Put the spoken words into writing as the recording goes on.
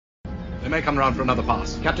They may come around for another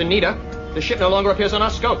pass. Captain Nida, the ship no longer appears on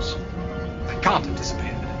our scopes. They can't have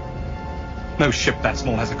disappeared. No ship that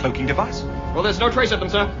small has a cloaking device. Well, there's no trace of them,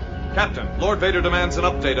 sir. Captain, Lord Vader demands an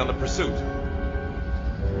update on the pursuit.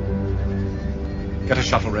 Get a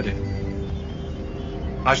shuttle ready.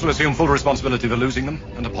 I shall assume full responsibility for losing them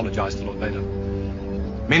and apologize to Lord Vader.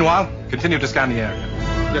 Meanwhile, continue to scan the area.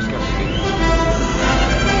 Yes, Captain.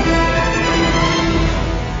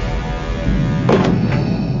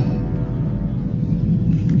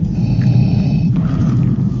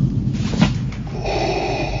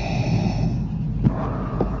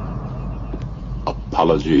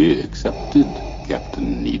 Apology accepted,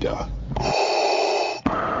 Captain Nida.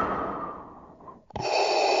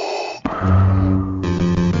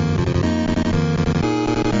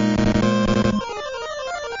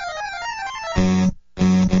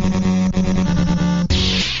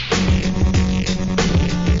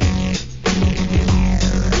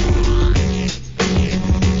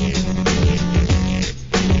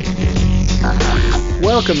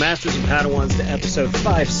 Welcome, Masters and Padawans, to episode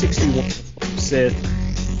 561 of Sith.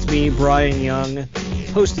 It's me, Brian Young,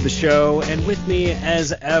 host of the show, and with me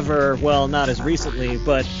as ever, well, not as recently,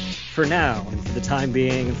 but for now, and for the time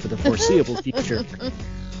being, and for the foreseeable future,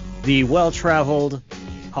 the well-traveled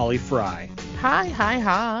Holly Fry.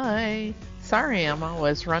 Hi. Sorry, I'm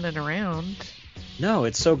always running around. No,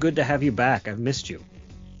 it's so good to have you back. I've missed you.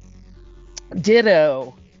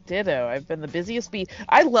 Ditto. I've been the busiest bee.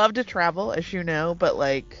 I love to travel, as you know, but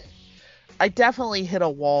I definitely hit a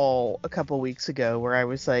wall a couple weeks ago where I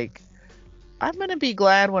was like, I'm going to be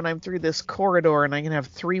glad when I'm through this corridor and I can have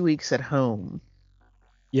 3 weeks at home.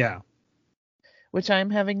 Yeah. Which I'm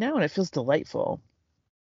having now, and it feels delightful.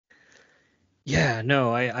 Yeah,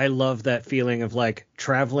 no, I love that feeling of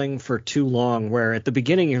traveling for too long, where at the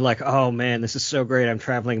beginning you're like, oh man, this is so great, I'm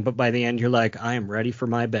traveling, but by the end you're like, I am ready for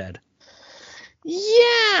my bed.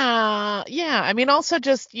 Yeah. I mean, also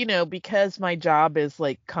just, because my job is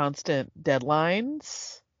constant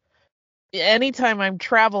deadlines, anytime I'm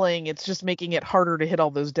traveling, it's just making it harder to hit all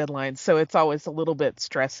those deadlines. So it's always a little bit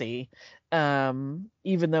stressy.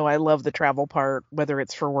 Even though I love the travel part, whether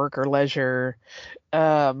it's for work or leisure.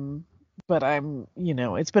 But I'm,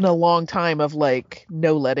 it's been a long time of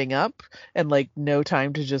no letting up and no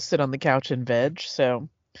time to just sit on the couch and veg. So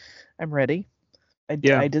I'm ready. I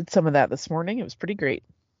did some of that this morning. It was pretty great.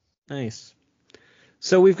 Nice.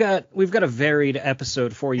 So we've got a varied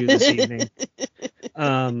episode for you this evening.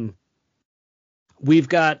 We've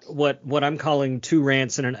got what I'm calling two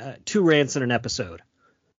rants in an episode.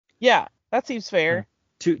 Yeah, that seems fair.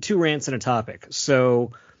 Two rants and a topic.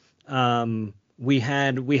 So we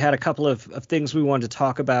had a couple of things we wanted to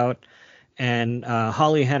talk about. And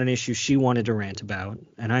Holly had an issue she wanted to rant about,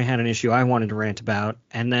 and I had an issue I wanted to rant about,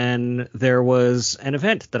 and then there was an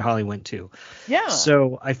event that Holly went to. Yeah.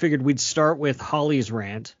 So I figured we'd start with Holly's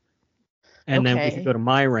rant, and then we could go to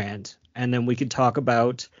my rant, and then we could talk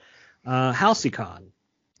about Halcy-Con.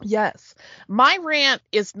 Yes. My rant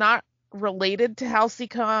is not related to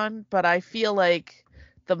Halcy-Con, but I feel like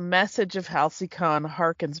the message of Halcy-Con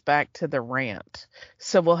harkens back to the rant.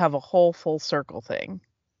 So we'll have a whole full circle thing.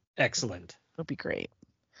 Excellent. It'll be great.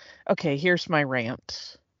 Okay, here's my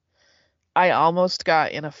rant. I almost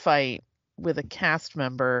got in a fight with a cast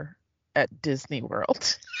member at Disney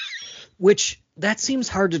World. Which, that seems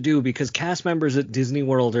hard to do because cast members at Disney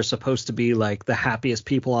World are supposed to be the happiest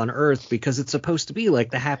people on Earth because it's supposed to be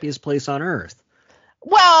the happiest place on Earth.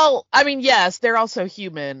 Well, I mean, yes, they're also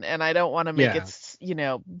human, and I don't want to make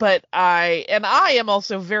it, but I am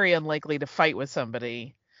also very unlikely to fight with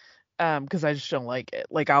somebody. Because I just don't like it.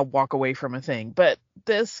 I'll walk away from a thing. But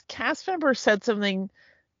this cast member said something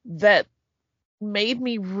that made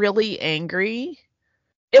me really angry.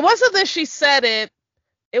 It wasn't that she said it.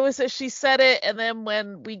 It was that she said it, and then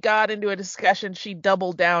when we got into a discussion, she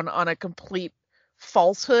doubled down on a complete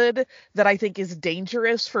falsehood that I think is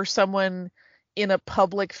dangerous for someone in a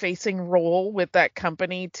public-facing role with that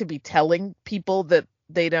company to be telling people that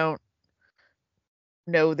they don't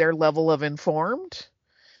know their level of informed.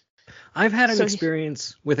 I've had an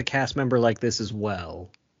experience with a cast member like this as well.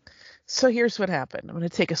 So here's what happened. I'm going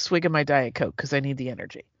to take a swig of my Diet Coke because I need the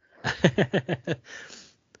energy.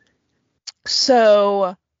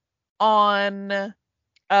 So on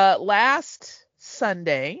last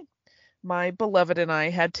Sunday, my beloved and I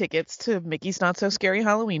had tickets to Mickey's Not So Scary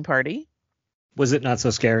Halloween Party. Was it not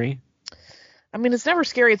so scary? I mean, it's never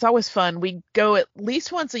scary. It's always fun. We go at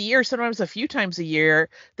least once a year, sometimes a few times a year.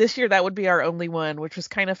 This year, that would be our only one, which was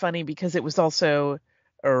kind of funny because it was also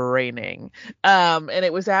raining. And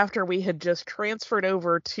it was after we had just transferred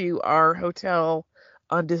over to our hotel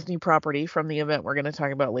on Disney property from the event we're going to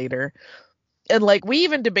talk about later. And like we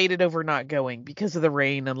even debated over not going because of the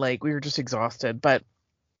rain and like we were just exhausted. But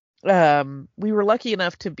we were lucky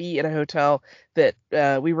enough to be at a hotel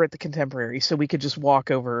that we were at the Contemporary, so we could just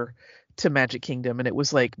walk over to Magic Kingdom, and it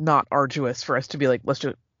was like not arduous for us to be like, let's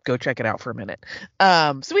just go check it out for a minute.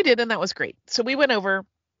 So we did, and that was great. So we went over,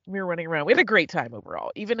 we were running around. We had a great time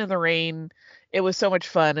overall, even in the rain. It was so much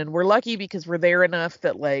fun, and we're lucky because we're there enough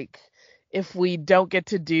that like if we don't get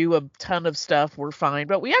to do a ton of stuff, we're fine.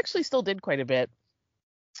 But we actually still did quite a bit.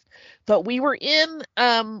 But we were in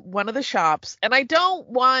one of the shops, and I don't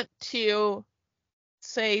want to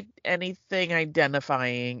say anything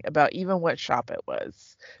identifying about even what shop it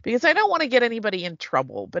was, because I don't want to get anybody in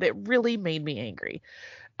trouble, but it really made me angry.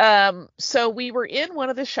 So we were in one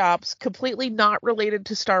of the shops, completely not related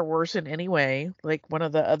to Star Wars in any way, like one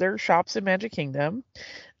of the other shops in Magic Kingdom.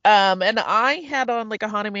 And I had on like a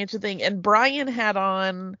Haunted Mansion thing, and Bryan had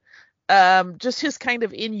on just his kind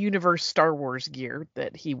of in-universe Star Wars gear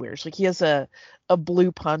that he wears. Like he has a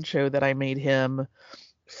blue poncho that I made him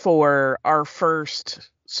for our first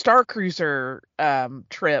Starcruiser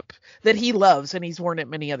trip that he loves, and he's worn it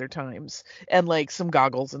many other times, and like some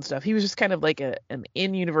goggles and stuff. He was just kind of like an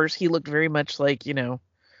in-universe. He looked very much like, you know,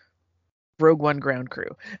 Rogue One ground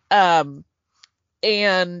crew. And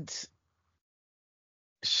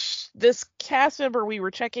this cast member we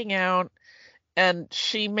were checking out, and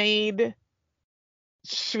she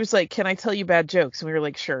was like, can I tell you bad jokes? And we were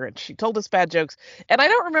like, sure. And she told us bad jokes. And I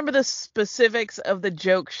don't remember the specifics of the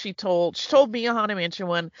jokes she told. She told me a Haunted Mansion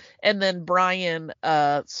one, and then Bryan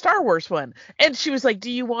Star Wars one. And she was like, do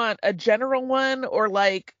you want a general one or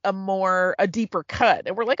like a deeper cut?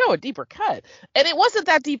 And we're like, oh, a deeper cut. And it wasn't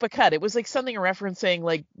that deep a cut. It was like something referencing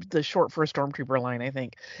like the short for a Stormtrooper line, I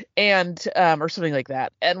think. And or something like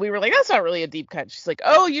that. And we were like, that's not really a deep cut. She's like,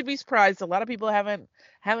 oh, you'd be surprised. A lot of people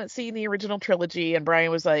haven't seen the original trilogy. And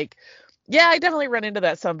Bryan was like, yeah, I definitely run into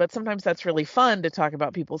that some, but sometimes that's really fun to talk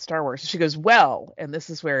about people's Star Wars. She goes, well, and this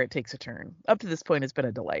is where it takes a turn. Up to this point, it's been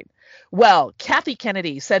a delight. Well, Kathy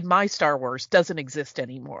Kennedy said my Star Wars doesn't exist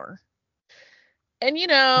anymore. And, you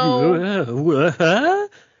know,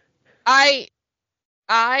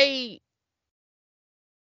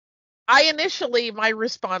 I initially, my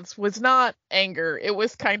response was not anger. It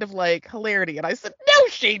was kind of like hilarity. And I said, no,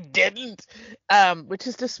 she didn't, which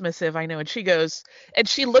is dismissive, I know. And she goes, and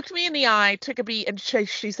she looked me in the eye, took a beat, and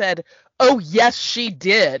she said, oh, yes, she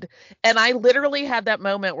did. And I literally had that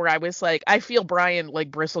moment where I was like, I feel Bryan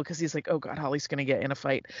like bristle because he's like, oh, God, Holly's going to get in a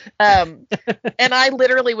fight. And I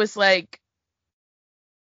literally was like,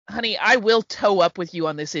 honey, I will toe up with you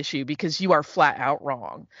on this issue because you are flat out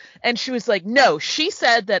wrong. And she was like, no, she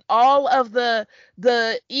said that all of the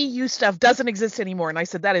EU stuff doesn't exist anymore. And I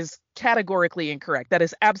said, that is categorically incorrect. That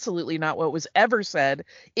is absolutely not what was ever said.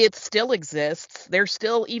 It still exists. They're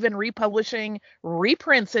still even republishing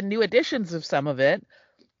reprints and new editions of some of it.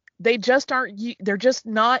 They're just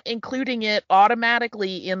not including it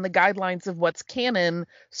automatically in the guidelines of what's canon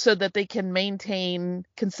so that they can maintain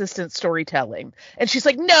consistent storytelling. And she's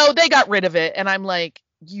like, no, they got rid of it. And I'm like,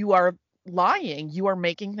 you are lying. You are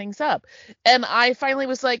making things up. And I finally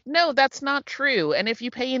was like, no, that's not true. And if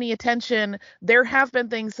you pay any attention, there have been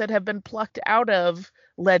things that have been plucked out of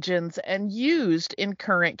Legends and used in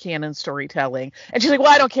current canon storytelling. And she's like,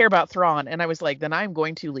 well, I don't care about Thrawn. And I was like, then I'm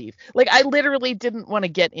going to leave. Like, I literally didn't want to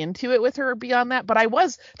get into it with her beyond that, but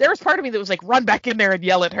there was part of me that was like, run back in there and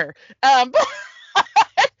yell at her.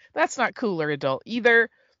 That's not cool or adult either.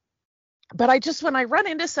 But when I run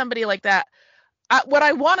into somebody like that, what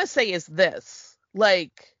I want to say is this,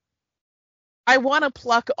 like, I want to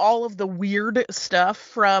pluck all of the weird stuff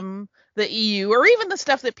from the EU, or even the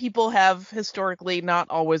stuff that people have historically not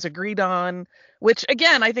always agreed on, which,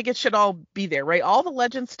 again, I think it should all be there, right? All the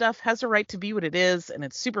legend stuff has a right to be what it is, and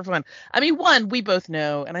it's super fun. I mean, one, we both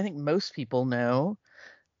know, and I think most people know,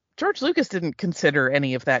 George Lucas didn't consider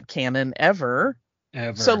any of that canon ever.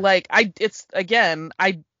 So, like,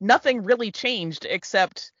 nothing really changed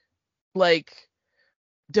except, like,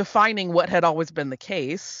 defining what had always been the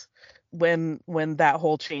case when that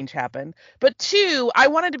whole change happened. But two, I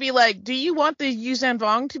wanted to be like, do you want the Yuuzhan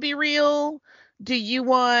Vong to be real? Do you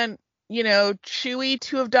want, Chewie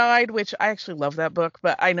to have died? Which I actually love that book,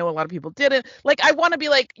 but I know a lot of people didn't. Like, I want to be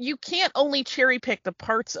like, you can't only cherry pick the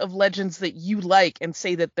parts of Legends that you like and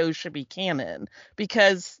say that those should be canon,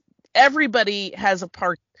 because everybody has a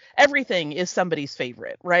part. Everything is somebody's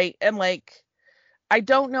favorite, right? And like, I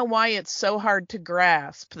don't know why it's so hard to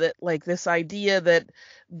grasp that, like, this idea that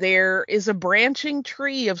there is a branching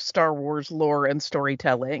tree of Star Wars lore and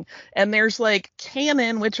storytelling, and there's like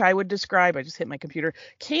canon, which I would describe, I just hit my computer,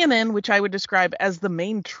 canon, which I would describe as the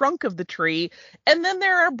main trunk of the tree, and then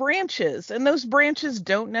there are branches, and those branches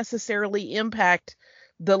don't necessarily impact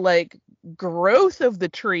the like growth of the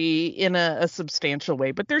tree in a substantial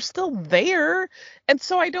way, but they're still there. And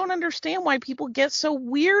so I don't understand why people get so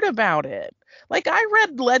weird about it. Like, I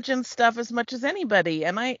read Legend stuff as much as anybody,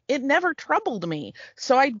 and it never troubled me.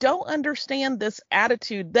 So I don't understand this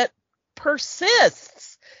attitude that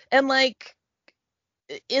persists and like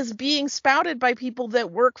is being spouted by people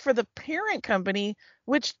that work for the parent company,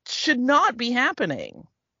 which should not be happening.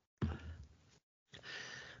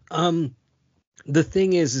 The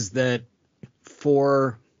thing is that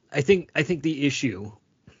I think the issue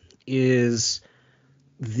is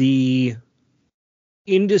the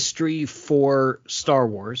industry for Star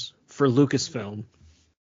Wars, for Lucasfilm,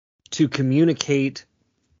 to communicate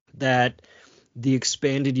that the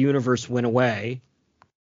expanded universe went away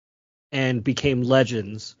and became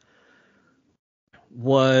Legends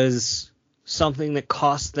was something that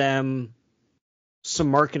cost them some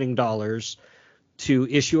marketing dollars to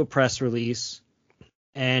issue a press release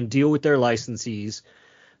and deal with their licensees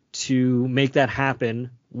to make that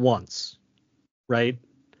happen once, right?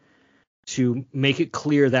 To make it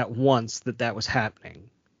clear that once that was happening.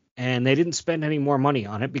 And they didn't spend any more money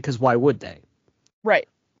on it because why would they? Right.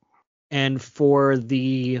 And for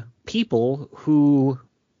the people who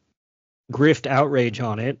grift outrage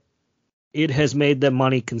on it, it has made them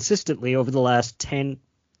money consistently over the last 10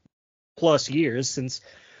 plus years since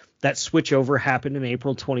that switchover happened in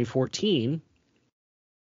April 2014.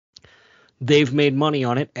 They've made money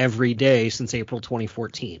on it every day since April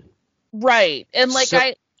 2014. Right. And like,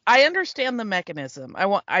 I understand the mechanism.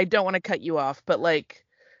 I don't want to cut you off, but like,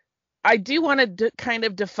 I do want to kind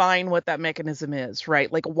of define what that mechanism is,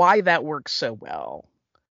 right? Like, why that works so well,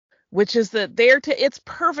 which is that it's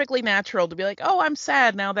perfectly natural to be like, oh, I'm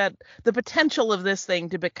sad now that the potential of this thing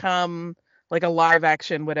to become like a live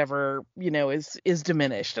action, whatever, is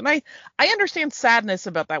diminished. And I understand sadness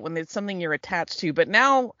about that when it's something you're attached to. But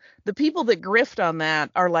now the people that grift on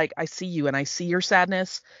that are like, I see you and I see your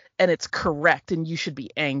sadness and it's correct and you should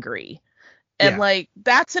be angry. And like,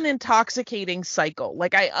 that's an intoxicating cycle.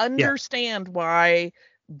 Like, I understand why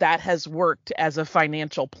that has worked as a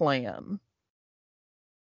financial plan.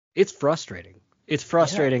 It's frustrating.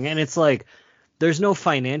 And it's like, there's no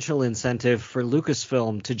financial incentive for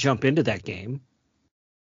Lucasfilm to jump into that game.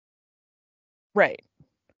 Right.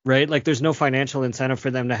 Like, there's no financial incentive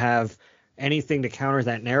for them to have anything to counter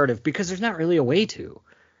that narrative because there's not really a way to.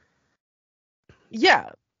 Yeah.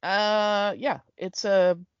 It's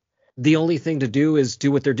the only thing to do is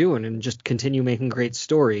do what they're doing and just continue making great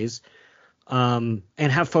stories. And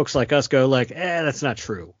have folks like us go like, that's not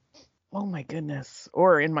true. Oh my goodness.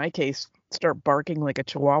 Or in my case, start barking like a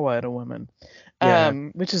chihuahua at a woman.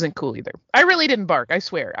 Which isn't cool either. I really didn't bark, I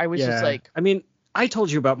swear. I was just like, I mean, I told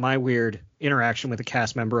you about my weird interaction with a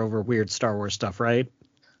cast member over weird Star Wars stuff, right?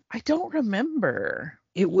 I don't remember.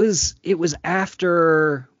 It was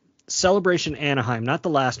after Celebration Anaheim, not the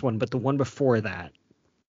last one, but the one before that.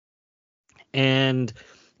 And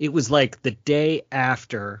it was like the day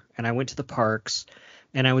after, and I went to the parks,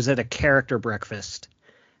 and I was at a character breakfast,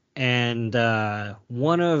 and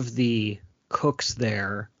one of the cooks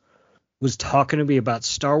there was talking to me about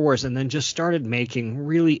Star Wars and then just started making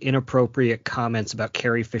really inappropriate comments about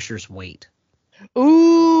Carrie Fisher's weight.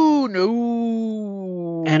 Ooh,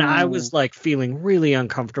 no. And I was like feeling really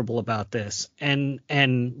uncomfortable about this and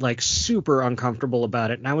like super uncomfortable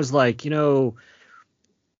about it. And I was like,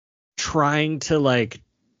 trying to like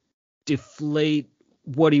deflate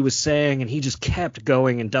what he was saying, and he just kept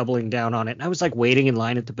going and doubling down on it. And I was like waiting in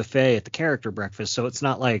line at the buffet at the character breakfast, so it's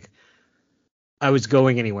not like I was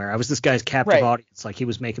going anywhere. I was this guy's captive audience, like he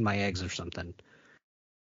was making my eggs or something.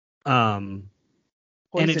 And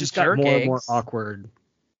it just got more and more awkward.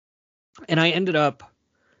 And I ended up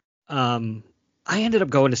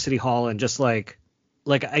going to City Hall and just like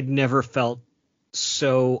I'd never felt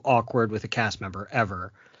so awkward with a cast member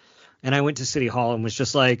ever. And I went to City Hall and was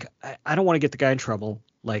just like, I don't want to get the guy in trouble.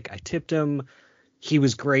 Like, I tipped him. He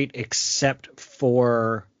was great except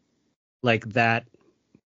for like that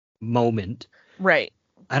moment. Right.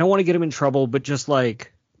 I don't want to get him in trouble, but just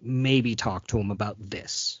like maybe talk to him about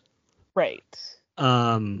this. Right.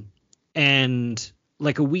 And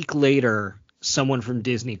like a week later, someone from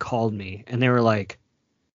Disney called me and they were like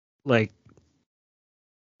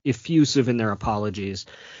effusive in their apologies.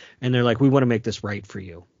 And they're like, we want to make this right for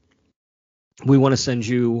you. we want to send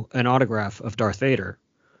you an autograph of Darth Vader.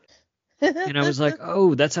 And I was like,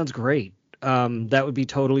 oh, that sounds great. That would be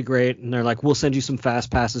totally great. And they're like, we'll send you some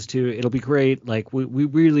fast passes too. It'll be great. Like, we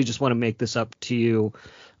really just want to make this up to you.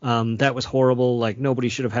 That was horrible. Like, nobody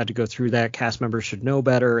should have had to go through that. Cast members should know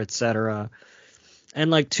better, etc. And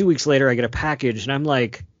like 2 weeks later, I get a package, and I'm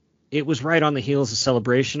like, it was right on the heels of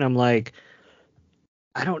Celebration. I'm like,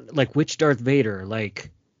 I don't like which Darth Vader. Like,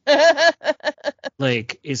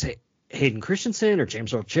 like is it Hayden Christensen or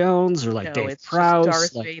James Earl Jones or like No, Dave it's just Prowse?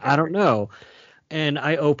 Darth Like, Vader. I don't know. And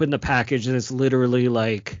I open the package, and it's literally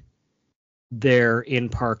like their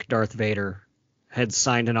in-park Darth Vader had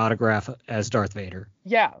signed an autograph as Darth Vader.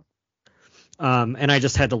 Yeah. And I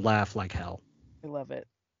just had to laugh like hell. I love it.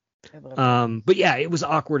 But yeah, it was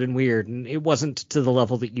awkward and weird, and it wasn't to the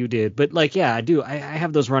level that you did. But like, yeah, I do. I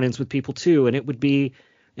have those run-ins with people too, and it would be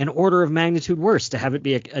an order of magnitude worse to have it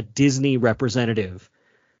be a Disney representative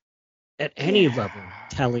at any level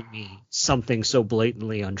telling me something so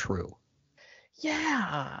blatantly untrue.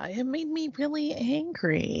 Yeah, it made me really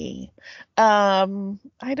angry. I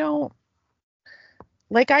don't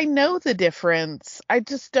like, I know the difference. I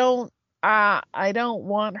just don't I don't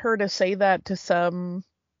want her to say that to some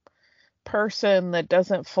person that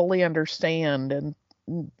doesn't fully understand and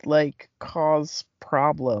like cause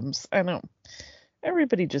problems.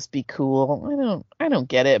 Everybody just be cool. I don't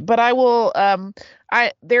get it, but I will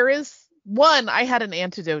there is one, I had an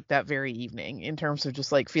antidote that very evening in terms of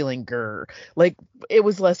just like feeling grr. Like, it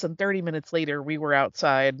was less than 30 minutes later, we were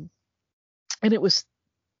outside and it was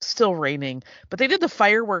still raining, but they did the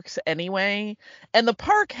fireworks anyway, and the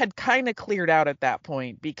park had kind of cleared out at that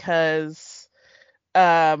point because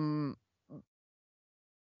you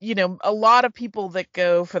know, a lot of people that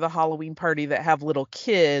go for the Halloween party that have little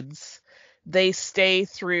kids, they stay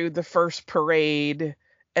through the first parade,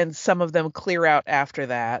 and some of them clear out after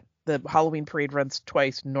that. The Halloween parade runs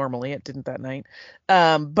twice normally. It didn't that night.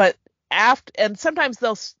 But after, and sometimes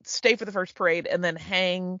they'll stay for the first parade and then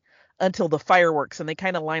hang until the fireworks, and they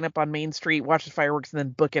kind of line up on Main Street, watch the fireworks, and then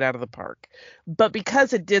book it out of the park. But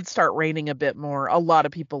because it did start raining a bit more, a lot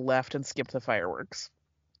of people left and skipped the fireworks.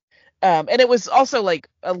 And it was also like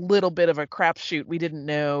a little bit of a crapshoot. We didn't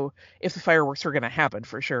know if the fireworks were going to happen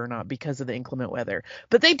for sure or not because of the inclement weather.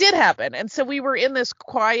 But they did happen. And so we were in this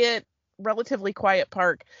quiet, relatively quiet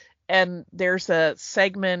park. And there's a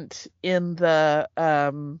segment in the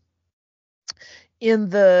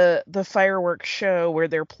fireworks show where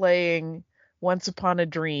they're playing Once Upon a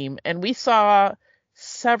Dream. And we saw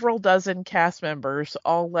several dozen cast members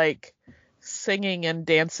all like singing and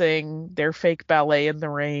dancing their fake ballet in the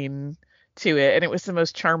rain to it, and it was the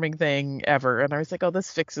most charming thing ever. And I was like, oh,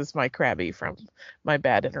 this fixes my crabby from my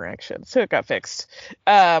bad interaction, so it got fixed.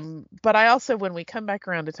 But I also, when we come back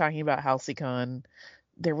around to talking about Halcy-Con,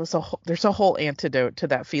 there's a whole antidote to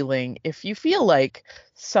that feeling. If you feel like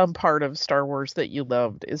some part of Star Wars that you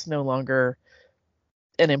loved is no longer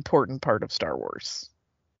an important part of Star Wars,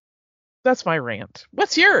 that's my rant.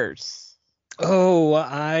 What's yours?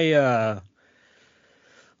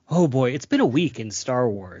 Oh boy, it's been a week in Star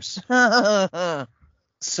Wars.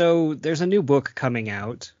 So there's a new book coming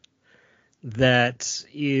out that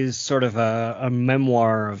is sort of a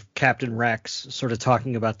memoir of Captain Rex, sort of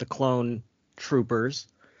talking about the clone troopers.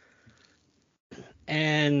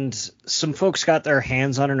 And some folks got their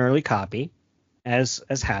hands on an early copy, as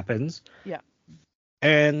happens. Yeah.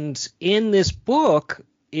 And in this book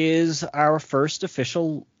is our first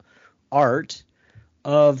official art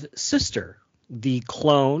of Sister, the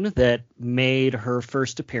clone that made her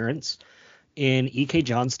first appearance in E.K.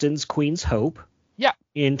 Johnston's Queen's Hope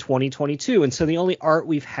in 2022. And so the only art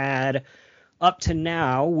we've had up to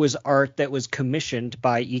now was art that was commissioned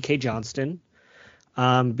by E.K. Johnston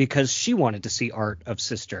because she wanted to see art of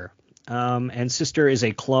Sister. And Sister is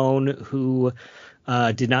a clone who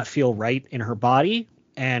did not feel right in her body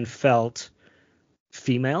and felt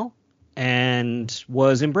female and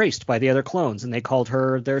was embraced by the other clones, and they called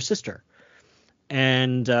her their sister.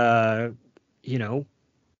 And, the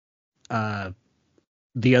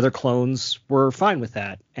other clones were fine with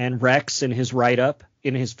that. And Rex, in his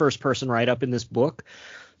first-person write-up in this book,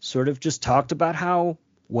 sort of just talked about how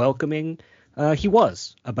welcoming he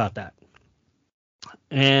was about that.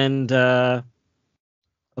 And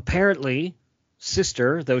apparently,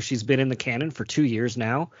 Sister, though she's been in the canon for 2 years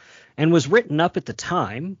now, and was written up at the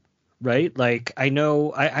time, right? Like, I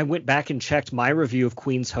know I went back and checked my review of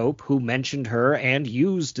Queen's Hope, who mentioned her and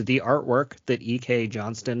used the artwork that E.K.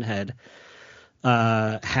 Johnston had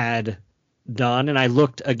done. And I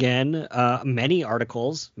looked again, many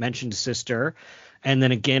articles mentioned Sister. And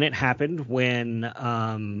then again, it happened when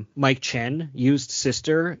Mike Chen used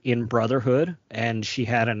Sister in Brotherhood, and she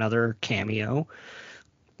had another cameo,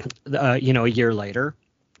 a year later,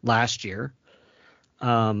 last year.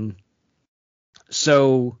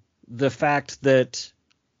 So the fact that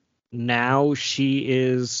now she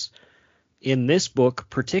is in this book,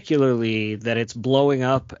 particularly, that it's blowing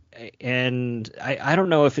up, and I don't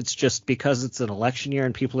know if it's just because it's an election year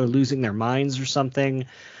and people are losing their minds or something,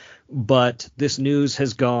 but this news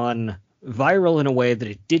has gone viral in a way that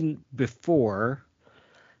it didn't before,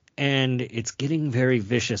 and it's getting very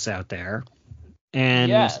vicious out there. And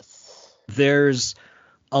yes, there's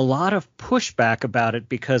a lot of pushback about it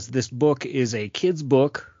because this book is a kid's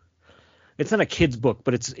book. It's not a kid's book,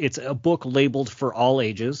 but it's a book labeled for all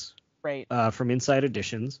ages, right? From Inside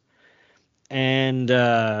Editions, and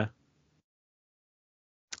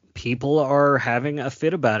people are having a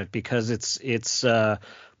fit about it because it's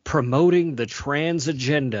promoting the trans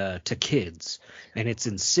agenda to kids, and it's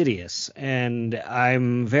insidious. And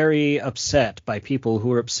I'm very upset by people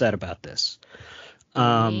who are upset about this.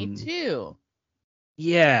 Me too.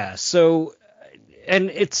 Yeah. So, and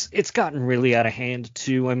it's gotten really out of hand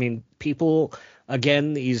too. I mean, people,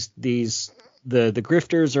 again, the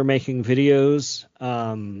grifters are making videos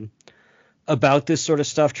about this sort of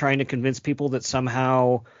stuff, trying to convince people that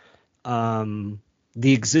somehow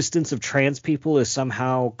the existence of trans people is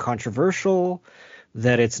somehow controversial,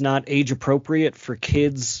 that it's not age appropriate for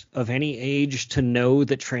kids of any age to know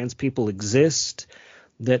that trans people exist,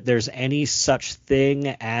 that there's any such thing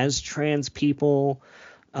as trans people,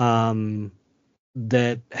 that,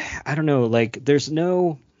 I don't know, like, there's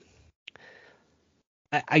no,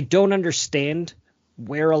 I don't understand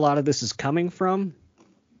where a lot of this is coming from.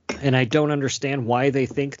 And I don't understand why they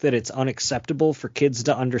think that it's unacceptable for kids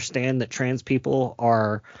to understand that trans people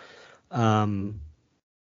are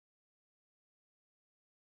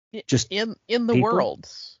just in the people. world.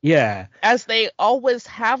 Yeah. As they always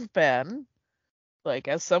have been. Like,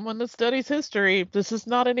 as someone that studies history, this is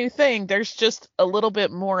not a new thing. There's just a little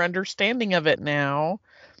bit more understanding of it now,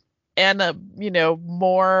 and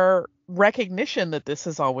more recognition that this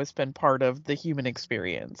has always been part of the human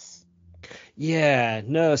experience. Yeah,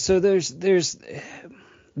 no. So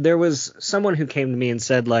there was someone who came to me and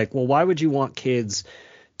said, like, well, why would you want kids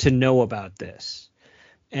to know about this?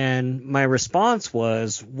 And my response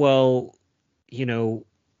was, well,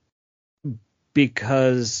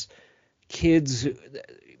 because kids,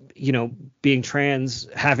 being trans,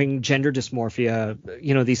 having gender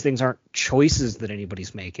dysmorphia, these things aren't choices that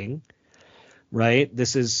anybody's making, right?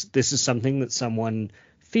 This is something that someone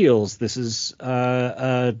feels. This is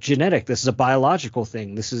genetic. This is a biological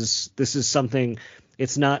thing. This is something.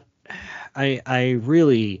 It's not. I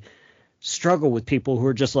really struggle with people who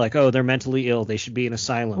are just like, oh, they're mentally ill, they should be in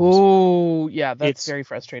asylums. Oh, yeah, that's very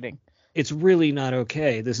frustrating. It's really not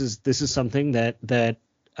okay. This is something that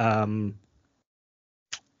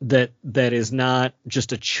is not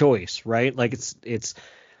just a choice, right? Like it's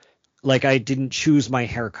like I didn't choose my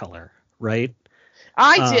hair color, right?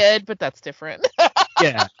 I did, but that's different.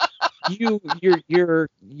 Yeah. You're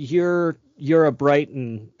a bright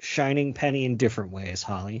and shining penny in different ways,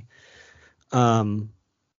 Holly.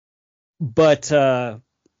 But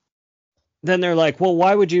then they're like, well,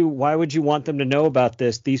 why would you want them to know about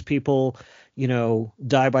this? These people,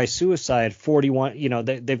 die by suicide. 41,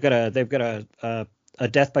 they've got a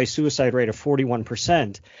death by suicide rate of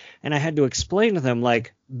 41%. And I had to explain to them,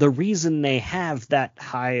 like, the reason they have that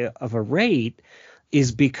high of a rate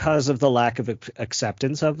is because of the lack of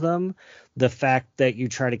acceptance of them, the fact that you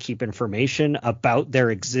try to keep information about their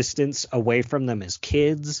existence away from them as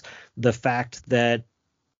kids, the fact that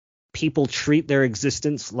people treat their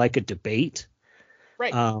existence like a debate,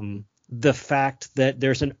 right? The fact that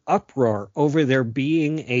there's an uproar over there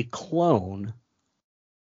being a clone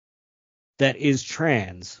that is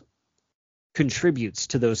trans contributes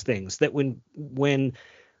to those things. That when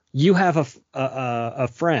you have a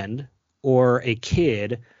friend or a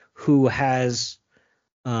kid who has,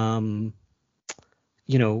 when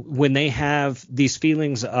they have these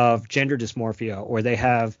feelings of gender dysmorphia, or they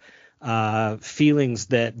have feelings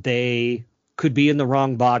that they could be in the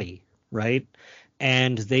wrong body, right?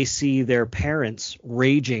 And they see their parents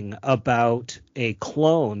raging about a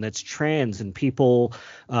clone that's trans and people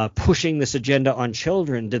pushing this agenda on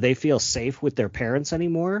children, do they feel safe with their parents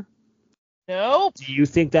anymore? Nope. Do you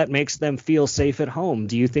think that makes them feel safe at home?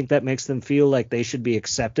 Do you think that makes them feel like they should be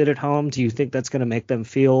accepted at home? Do you think that's going to make them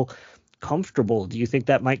feel comfortable? Do you think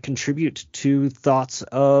that might contribute to thoughts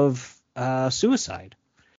of suicide?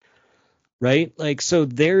 right? Like, so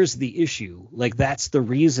there's the issue. Like, that's the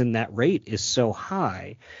reason that rate is so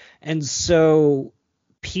high. And so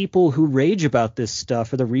people who rage about this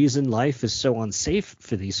stuff are the reason life is so unsafe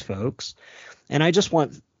for these folks. And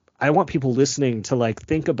I want people listening to like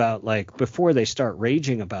think about, like, before they start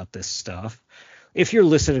raging about this stuff. If you're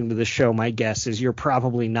listening to the show, my guess is you're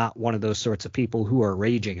probably not one of those sorts of people who are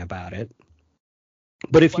raging about it.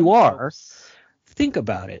 But if you are, think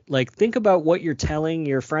about it. Like, think about what you're telling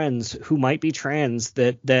your friends who might be trans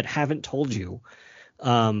that haven't told you,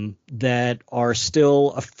 that are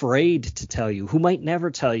still afraid to tell you, who might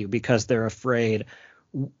never tell you because they're afraid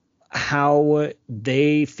how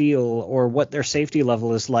they feel or what their safety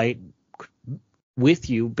level is like with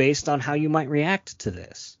you based on how you might react to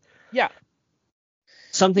this. Yeah.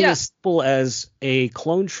 Something as simple as a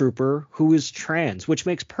clone trooper who is trans, which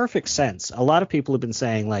makes perfect sense. A lot of people have been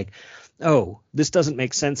saying, like, oh, this doesn't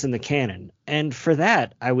make sense in the canon. And for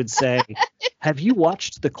that, I would say, have you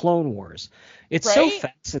watched the Clone Wars? It's so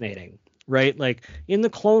fascinating, right? Like, in the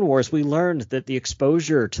Clone Wars, we learned that the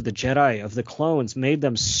exposure to the Jedi of the clones made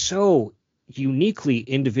them so uniquely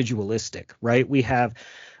individualistic, right? We have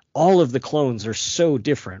all of the clones are so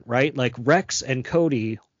different, right? Like, Rex and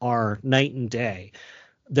Cody are night and day.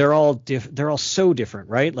 They're all so different,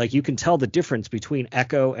 right? Like, you can tell the difference between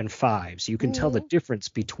Echo and Fives. You can tell the difference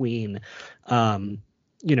between, Cut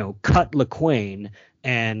LaQuaine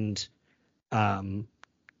and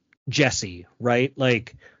Jesse, right?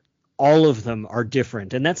 Like, all of them are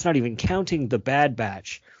different, and that's not even counting the Bad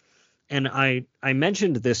Batch. And I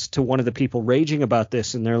mentioned this to one of the people raging about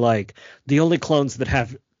this, and they're like, the only clones that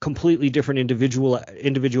have completely different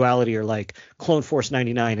individuality are like Clone Force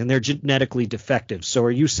 99, and they're genetically defective. So are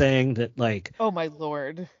you saying that, like, oh my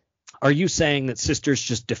lord, are you saying that Sister's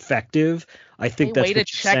just defective? I think that's way to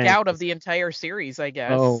check out of the entire series, I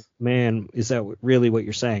guess. Oh man, is that really what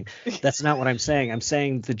you're saying? That's not what I'm saying. I'm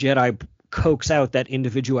saying the Jedi coax out that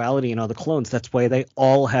individuality in all the clones. That's why they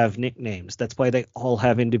all have nicknames. That's why they all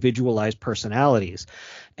have individualized personalities.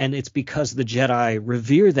 And it's because the Jedi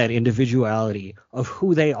revere that individuality of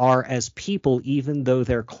who they are as people, even though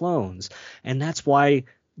they're clones. And that's why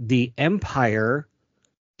the Empire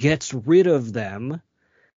gets rid of them,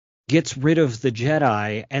 gets rid of the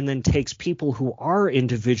Jedi, and then takes people who are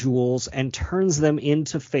individuals and turns them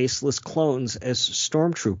into faceless clones as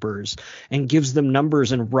stormtroopers and gives them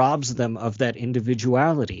numbers and robs them of that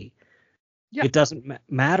individuality. Yep. It doesn't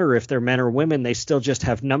matter if they're men or women. They still just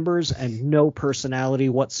have numbers and no personality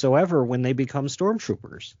whatsoever when they become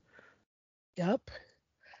stormtroopers. Yep.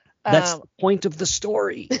 That's the point of the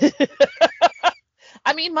story.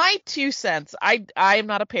 I mean, my 2 cents, I am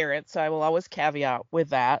not a parent, so I will always caveat with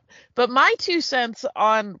that. But my 2 cents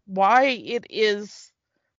on why it is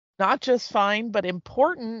not just fine, but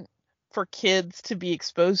important for kids to be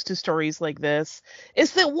exposed to stories like this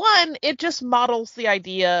is that, one, it just models the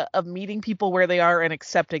idea of meeting people where they are and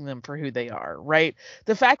accepting them for who they are, right?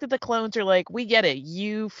 The fact that the clones are like, we get it.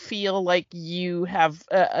 You feel like you have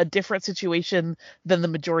a different situation than the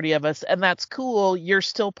majority of us, and that's cool. You're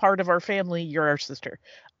still part of our family. You're our sister.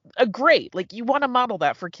 Great. Like, you want to model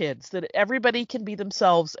that for kids, that everybody can be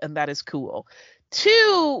themselves, and that is cool.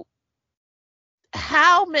 2,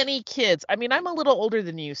 how many kids, I mean, I'm a little older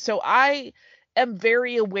than you, so I am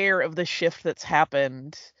very aware of the shift that's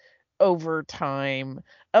happened over time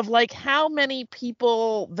of, like, how many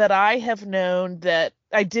people that I have known that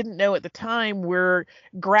I didn't know at the time were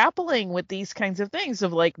grappling with these kinds of things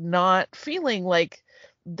of, like, not feeling like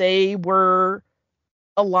they were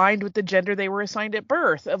aligned with the gender they were assigned at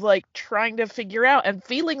birth, of, like, trying to figure out and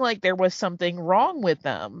feeling like there was something wrong with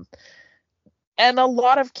them. And a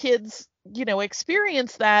lot of kids,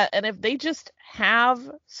 experience that. And if they just have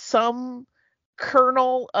some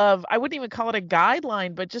kernel of, I wouldn't even call it a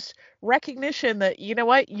guideline, but just recognition that, you know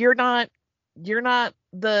what, you're not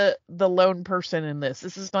the lone person in this.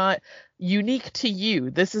 This is not unique to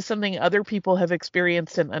you. This is something other people have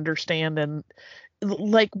experienced and understand. And,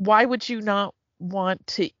 like, why would you not want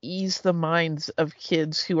to ease the minds of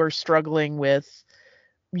kids who are struggling with,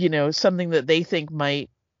 something that they think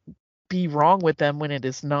might be wrong with them when it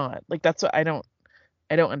is not? Like, that's what I don't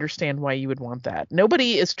understand why you would want that.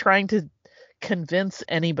 Nobody is trying to convince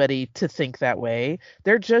anybody to think that way.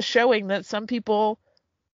 They're just showing that some people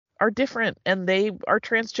are different and they are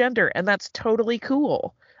transgender, and that's totally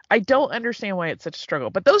cool. I don't understand why it's such a struggle,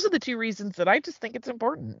 but those are the 2 reasons that I just think it's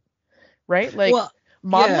important, right? Like,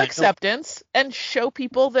 model acceptance and show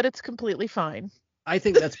people that it's completely fine. I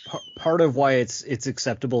think that's part of why it's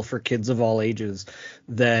acceptable for kids of all ages,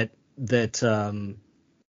 that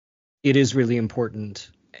it is really important.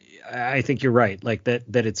 I think you're right, like that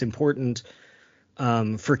it's important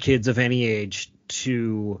for kids of any age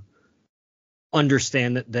to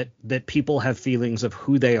understand that people have feelings of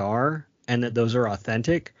who they are and that those are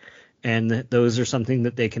authentic and that those are something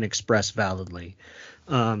that they can express validly.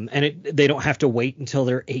 They don't have to wait until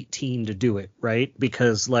they're 18 to do it, right?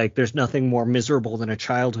 Because like there's nothing more miserable than a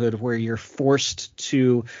childhood where you're forced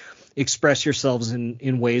to express yourselves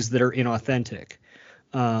in ways that are inauthentic.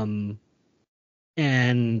 And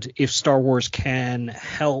if Star Wars can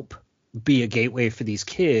help be a gateway for these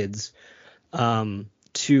kids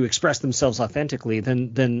to express themselves authentically,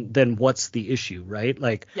 then what's the issue, right?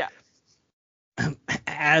 Like, yeah.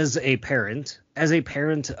 As a parent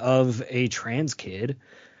of a trans kid,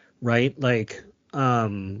 right? Like,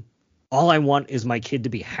 all I want is my kid to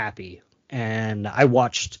be happy. And I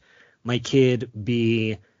watched my kid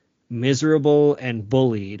be miserable and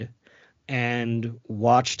bullied and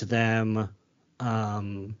watched them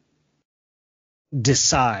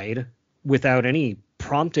decide without any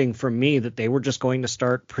prompting from me that they were just going to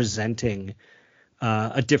start presenting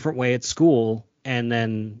a different way at school, and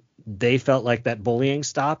then they felt like that bullying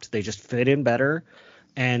stopped. They just fit in better,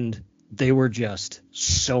 and they were just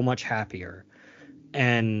so much happier.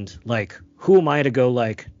 And like, who am I to go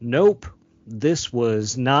like, nope, this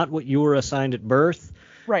was not what you were assigned at birth.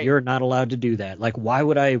 Right. You're not allowed to do that. Like, why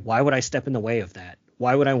would I step in the way of that?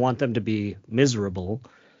 Why would I want them to be miserable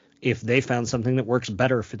if they found something that works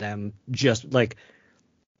better for them? Just like,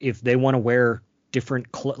 if they want to wear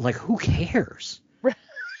different clothes, like, who cares?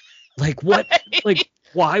 Like, what? Right. Like,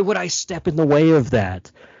 why would I step in the way of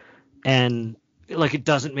that? And like, it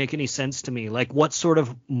doesn't make any sense to me. Like, what sort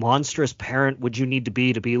of monstrous parent would you need to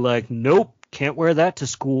be like, nope, can't wear that to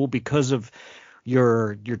school because of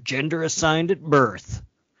your gender assigned at birth?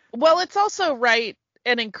 Well, it's also, right,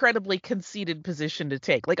 an incredibly conceited position to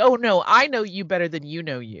take. Like, oh no, I know you better than you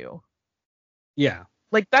know you. Yeah.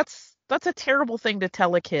 Like, that's a terrible thing to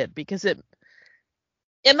tell a kid, because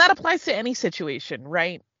and that applies to any situation,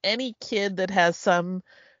 right? Any kid that has some,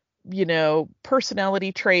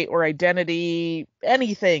 personality trait or identity,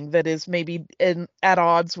 anything that is maybe at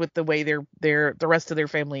odds with the way the rest of their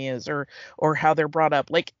family is, or how they're brought up.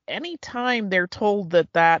 Like, anytime they're told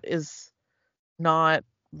that is not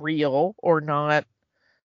real or not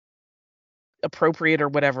appropriate or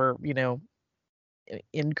whatever,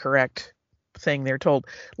 incorrect thing they're told,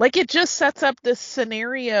 like, it just sets up this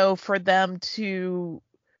scenario for them to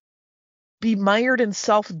be mired in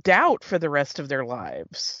self-doubt for the rest of their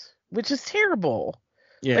lives, which is terrible.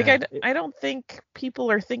 Yeah. Like, I don't think people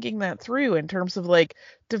are thinking that through in terms of, like,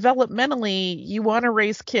 developmentally, you want to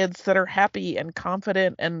raise kids that are happy and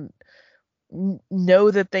confident and know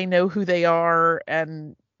that they know who they are.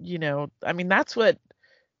 And, that's what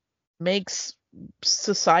makes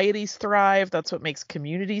societies thrive. That's what makes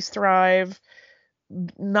communities thrive.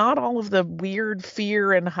 Not all of the weird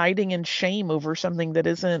fear and hiding and shame over something that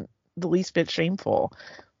isn't the least bit shameful.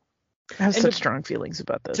 I have such strong feelings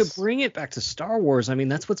about this. To bring it back to Star Wars, I mean,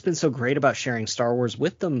 that's what's been so great about sharing Star Wars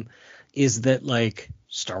with them, is that, like,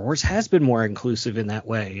 Star Wars has been more inclusive in that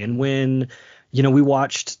way. And when, we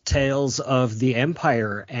watched Tales of the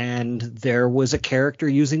Empire and there was a character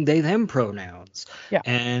using they them pronouns. Yeah.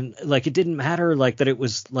 And like, it didn't matter like that it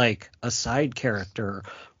was like a side character.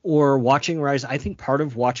 Or watching Rise, I think part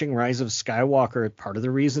of watching Rise of Skywalker, part of the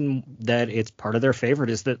reason that it's part of their favorite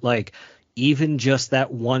is that, like, even just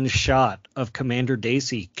that one shot of Commander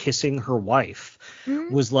Daisy kissing her wife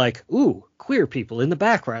was like, ooh, queer people in the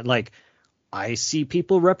background. Like, I see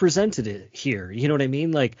people represented here. You know what I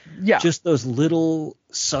mean? Like, yeah. Just those little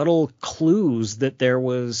subtle clues that there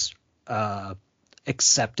was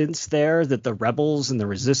acceptance there, that the rebels and the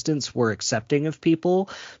resistance were accepting of people,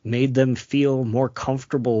 made them feel more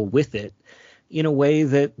comfortable with it in a way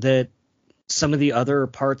that some of the other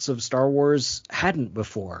parts of Star Wars hadn't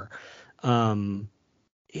before.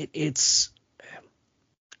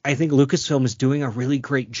 I think Lucasfilm is doing a really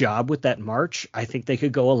great job with that march. I think they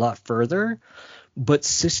could go a lot further, but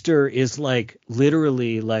Sister is like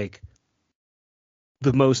literally like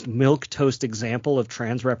the most milquetoast example of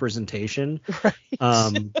trans representation. Right.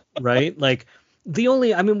 Right. Like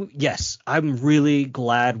yes, I'm really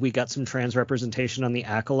glad we got some trans representation on the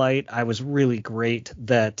Acolyte. I was really great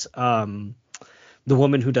that, the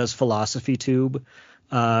woman who does Philosophy Tube,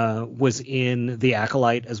 was in the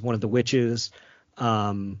Acolyte as one of the witches.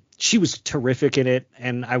 She was terrific in it,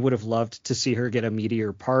 and I would have loved to see her get a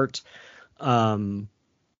meatier part. And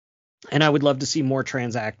I would love to see more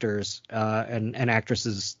trans actors and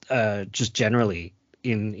actresses just generally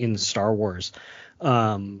in Star Wars.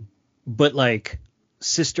 But like,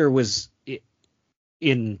 Sister was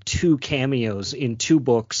in 2 cameos in 2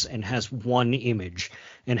 books and has 1 image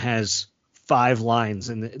and has 5 lines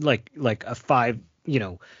and like a 5,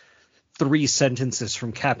 3 sentences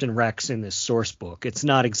from Captain Rex in this source book. It's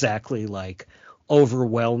not exactly like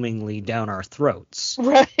overwhelmingly down our throats,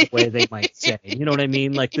 right? The way they might say. You know what I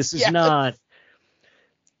mean? Like, this is not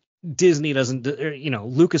Disney doesn't,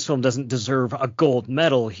 Lucasfilm doesn't deserve a gold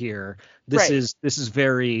medal here. This is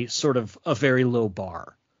very sort of a very low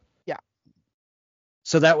bar. Yeah.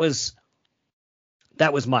 So that was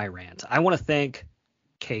my rant. I want to thank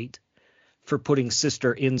Kate for putting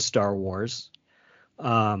Sister in Star Wars,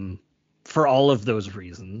 for all of those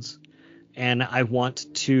reasons. And I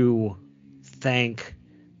want to thank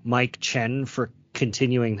Mike Chen for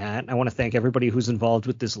continuing that. I want to thank everybody who's involved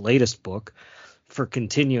with this latest book for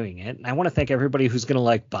continuing it. And I want to thank everybody who's going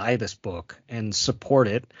to buy this book and support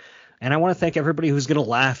it. And I want to thank everybody who's going to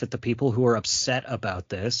laugh at the people who are upset about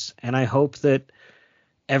this. And I hope that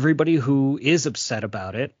everybody who is upset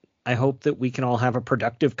about it, I hope that we can all have a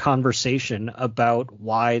productive conversation about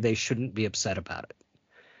why they shouldn't be upset about it.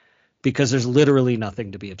 Because there's literally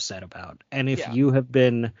nothing to be upset about. And if you have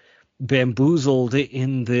been bamboozled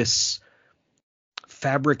in this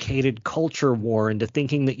fabricated culture war into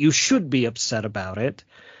thinking that you should be upset about it,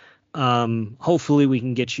 hopefully we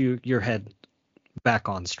can get your head back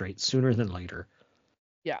on straight sooner than later.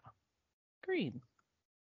 Yeah. Agreed.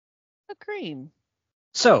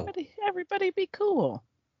 So everybody be cool.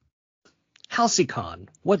 Halcy-Con.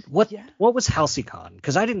 What was Halcy-Con?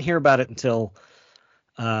 Because I didn't hear about it until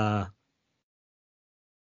I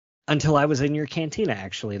was in your cantina,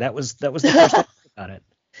 actually. That was the first time I heard about it.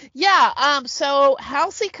 Yeah, so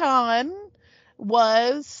Halcy-Con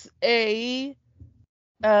was a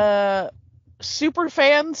super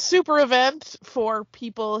event for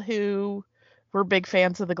people who were big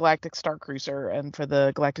fans of the Galactic Starcruiser and for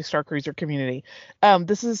the Galactic Starcruiser community.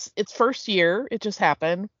 This is its first year. It just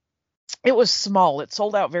happened. It was small. It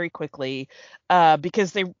sold out very quickly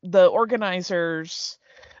because the organizers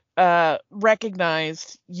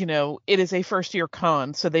recognized, it is a first year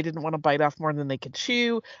con, so they didn't want to bite off more than they could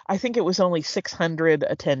chew. I think it was only 600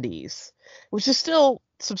 attendees, which is still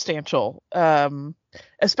substantial,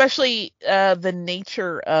 especially the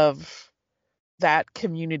nature of that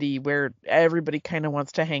community where everybody kind of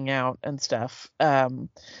wants to hang out and stuff.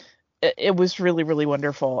 It was really, really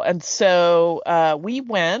wonderful. And so we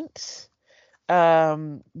went.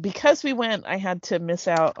 Because we went, I had to miss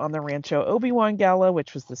out on the Rancho Obi-Wan Gala,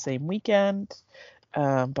 which was the same weekend.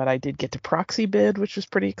 But I did get to proxy bid, which was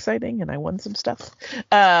pretty exciting, and I won some stuff.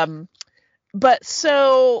 But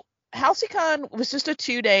so Halcy-Con was just a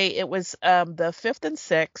 2-day. It was the 5th and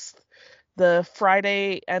 6th, the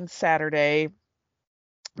Friday and Saturday.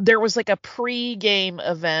 There was a pre-game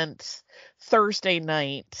event Thursday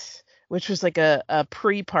night, which was a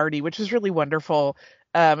pre-party, which was really wonderful.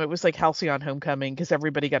 It was like Halcyon Homecoming because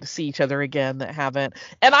everybody got to see each other again that haven't.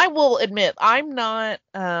 And I will admit, I'm not.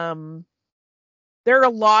 There are a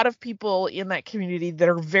lot of people in that community that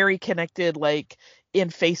are very connected, in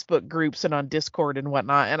Facebook groups and on Discord and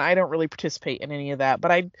whatnot. And I don't really participate in any of that.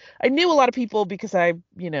 But I knew a lot of people because some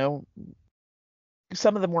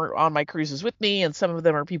of them were on my cruises with me, and some of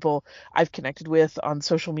them are people I've connected with on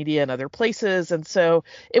social media and other places. And so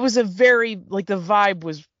it was a very the vibe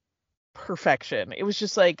was perfection. It was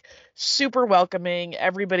just super welcoming.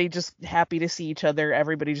 Everybody just happy to see each other.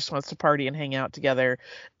 Everybody just wants to party and hang out together.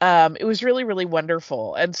 It was really, really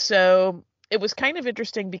wonderful. And so it was kind of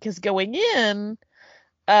interesting because going in,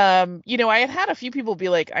 I had a few people be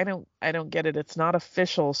like, I don't get it. It's not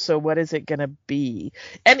official. So what is it going to be?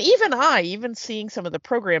 And even seeing some of the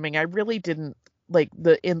programming, I really didn't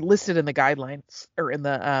listed in the guidelines or in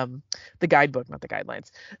the guidebook, not the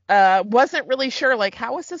guidelines, wasn't really sure,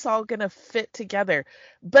 how is this all going to fit together?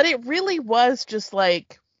 But it really was just a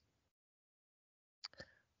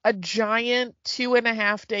giant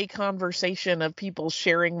 2.5-day conversation of people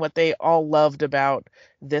sharing what they all loved about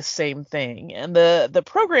this same thing. And the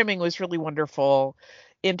programming was really wonderful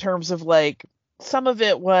in terms of some of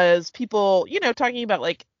it was people, talking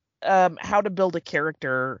about how to build a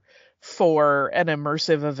character for an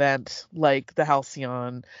immersive event like the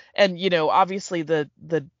Halcyon. And, obviously the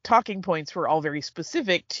talking points were all very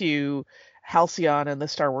specific to Halcyon and the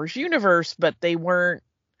Star Wars universe, but they weren't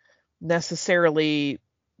necessarily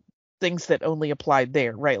things that only applied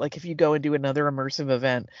there, right? If you go and do another immersive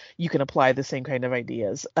event, you can apply the same kind of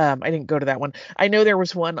ideas. I didn't go to that one. I know there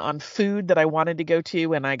was one on food that I wanted to go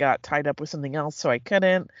to, and I got tied up with something else, so I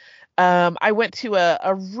couldn't. I went to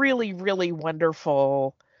a really, really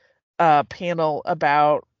wonderful panel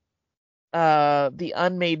about the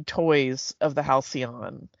unmade toys of the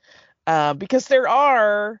Halcyon, because there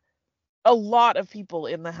are a lot of people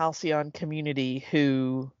in the Halcyon community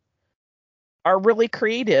who are really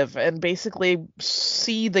creative and basically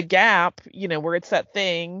see the gap, where it's that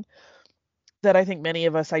thing that I think many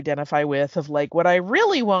of us identify with of like, what I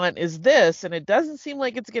really want is this, and it doesn't seem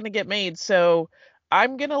like it's going to get made. So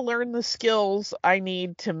I'm going to learn the skills I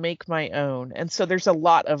need to make my own. And so there's a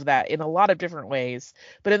lot of that in a lot of different ways.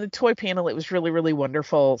 But in the toy panel, it was really, really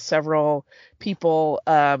wonderful. Several people,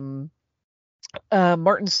 Martin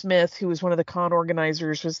Smith, who was one of the con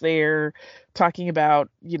organizers, was there talking about,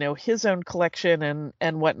 his own collection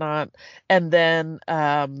and whatnot. And then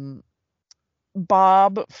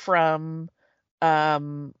Bob from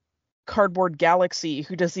Cardboard Galaxy,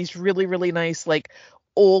 who does these really, really nice, like,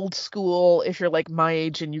 old school, if you're like my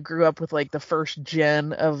age and you grew up with like the first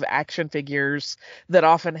gen of action figures that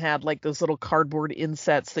often had like those little cardboard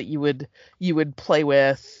insets that you would play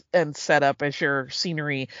with and set up as your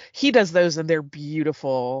scenery. He does those and they're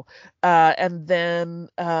beautiful. And then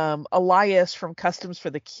Elias from Customs for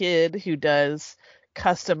the Kid, who does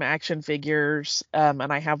custom action figures, and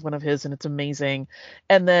I have one of his and it's amazing.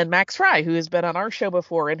 And then Max Fry, who has been on our show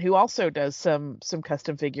before and who also does some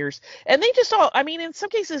custom figures. And they just all, I mean, in some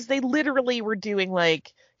cases they literally were doing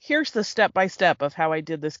like, here's the step by step of how I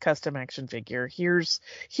did this custom action figure. Here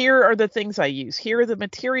are the things I use. Here are the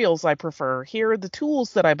materials I prefer. Here are the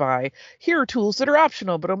tools that I buy. Here are tools that are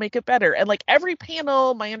optional, but will make it better. And like every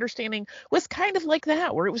panel, my understanding was kind of like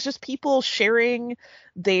that, where it was just people sharing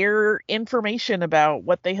their information about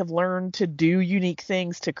what they have learned to do unique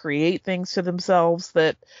things, to create things to themselves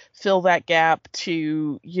that fill that gap,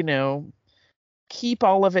 to, keep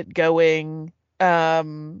all of it going.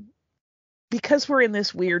 Because we're in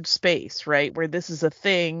this weird space, right, where this is a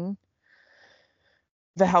thing,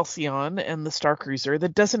 the Halcyon and the Starcruiser,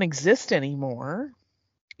 that doesn't exist anymore.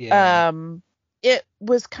 Yeah. It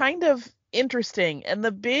was kind of interesting. And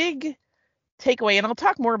the big takeaway, and I'll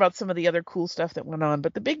talk more about some of the other cool stuff that went on,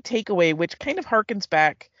 but the big takeaway, which kind of harkens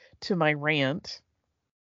back to my rant,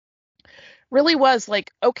 really was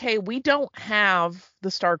like, okay, we don't have the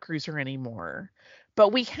Starcruiser anymore,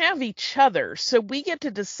 but we have each other. So we get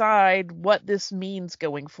to decide what this means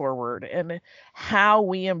going forward and how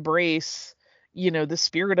we embrace, the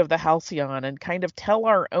spirit of the Halcyon and kind of tell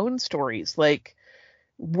our own stories. Like,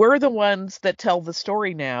 we're the ones that tell the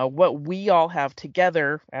story now. What we all have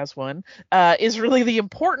together as one is really the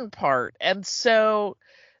important part. And so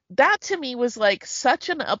that to me was like such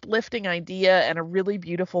an uplifting idea and a really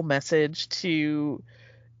beautiful message to,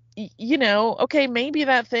 okay, maybe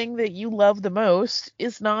that thing that you love the most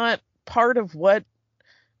is not part of what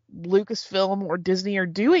Lucasfilm or Disney are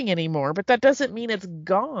doing anymore, but that doesn't mean it's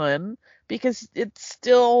gone, because it's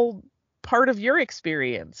still part of your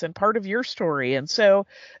experience and part of your story. And so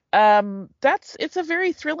it's a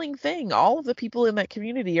very thrilling thing. All of the people in that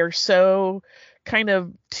community are so kind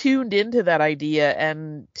of tuned into that idea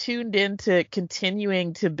and tuned into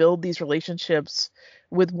continuing to build these relationships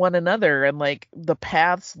with one another, and like the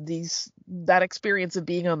paths that experience of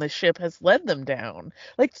being on the ship has led them down.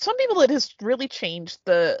 Like, some people, it has really changed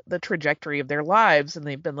the trajectory of their lives, and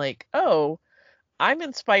they've been like, oh, I'm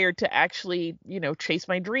inspired to actually, chase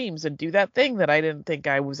my dreams and do that thing that I didn't think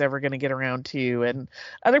I was ever going to get around to. And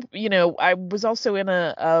I was also in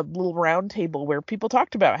a little round table where people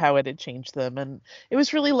talked about how it had changed them. And it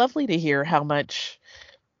was really lovely to hear how much,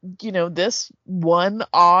 this one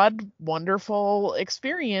odd, wonderful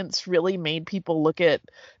experience really made people look at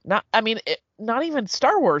not even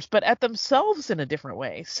Star Wars, but at themselves in a different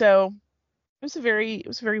way. So it was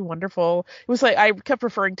very wonderful. It was like, I kept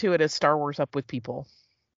referring to it as Star Wars up with people.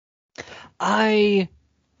 I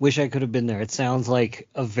wish I could have been there. It sounds like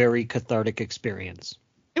a very cathartic experience.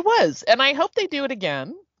 It was, and I hope they do it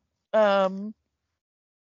again.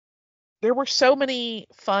 There were so many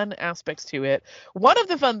fun aspects to it. One of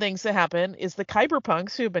the fun things that happened is the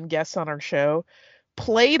Kyberpunks, who have been guests on our show,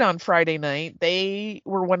 played on Friday night. They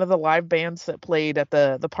were one of the live bands that played at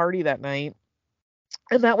the party that night.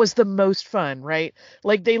 And that was the most fun, right?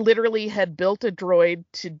 Like, they literally had built a droid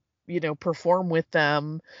to, perform with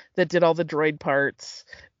them that did all the droid parts.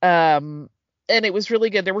 And it was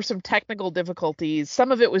really good. There were some technical difficulties.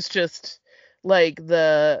 Some of it was just like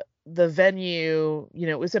the venue,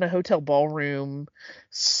 it was in a hotel ballroom,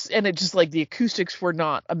 and it just, like, the acoustics were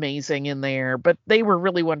not amazing in there, but they were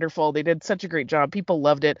really wonderful. They did such a great job. People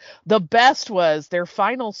loved it. The best was their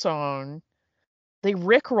final song. They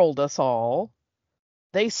rickrolled us all.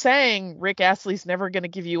 They sang Rick Astley's Never Gonna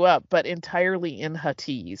Give You Up, but entirely in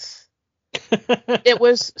Huttese. It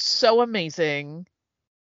was so amazing.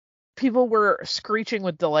 People were screeching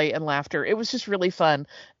with delight and laughter. It was just really fun.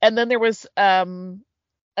 And then there was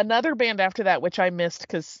another band after that, which I missed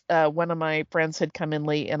because one of my friends had come in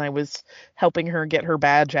late and I was helping her get her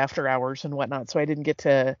badge after hours and whatnot, so I didn't get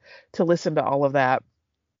to listen to all of that.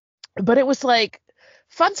 But it was like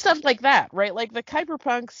fun stuff like that, right? Like the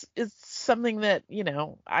Kyberpunks is something that,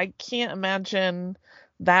 I can't imagine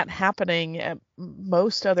that happening at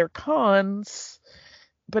most other cons,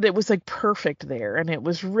 but it was like perfect there, and it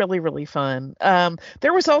was really, really fun.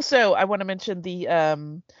 There was also, I want to mention the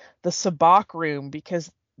Sabacc room, because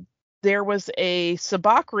there was a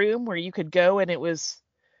Sabacc room where you could go and it was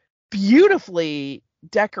beautifully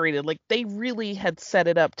decorated. Like they really had set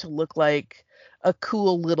it up to look like a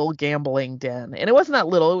cool little gambling den. And it wasn't that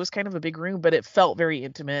little, it was kind of a big room, but it felt very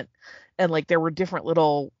intimate. And like there were different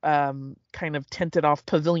little kind of tented off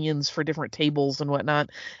pavilions for different tables and whatnot.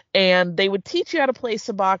 And they would teach you how to play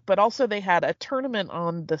Sabacc, but also they had a tournament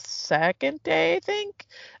on the second day, I think,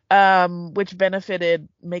 which benefited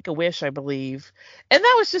Make-A-Wish, I believe. And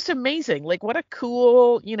that was just amazing. Like what a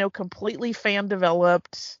cool, completely fan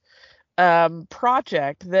developed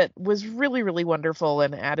project that was really, really wonderful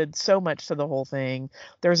and added so much to the whole thing.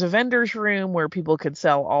 There's a vendor's room where people could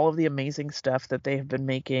sell all of the amazing stuff that they have been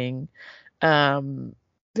making.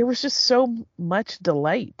 There was just so much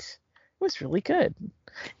delight. It was really good.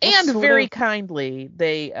 And very kindly,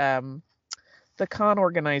 they the con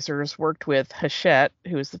organizers worked with Hachette,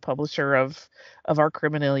 who is the publisher of our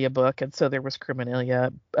Criminalia book, and so there was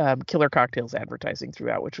Criminalia Killer Cocktails advertising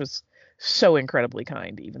throughout, which was so incredibly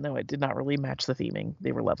kind, even though it did not really match the theming.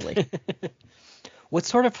 They were lovely. What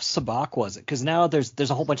sort of Sabacc was it? Because now there's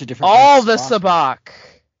a whole bunch of different. All the Sabacc.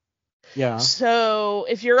 Yeah. So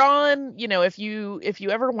if you're on, if you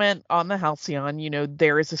ever went on the Halcy-Con,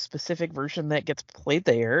 there is a specific version that gets played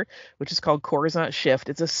there, which is called Coruscant Shift.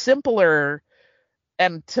 It's a simpler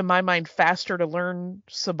and, to my mind, faster to learn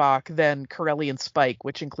Sabacc than Corellian Spike,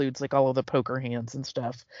 which includes like all of the poker hands and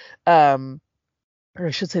stuff. Or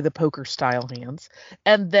I should say the poker style hands.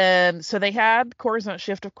 And then, so they had Coruscant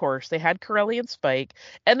Shift, of course. They had Corellian Spike.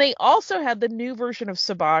 And they also had the new version of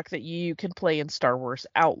Sabacc that you can play in Star Wars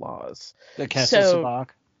Outlaws. The Kessel Sabacc.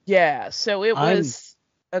 Yeah, so it was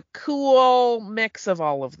a cool mix of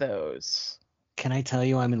all of those. Can I tell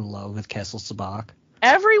you I'm in love with Kessel Sabacc?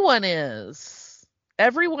 Everyone is.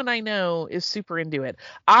 Everyone I know is super into it.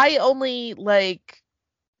 I only,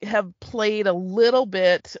 have played a little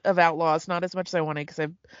bit of Outlaws, not as much as I wanted because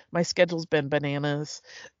my schedule's been bananas.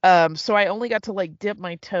 So I only got to dip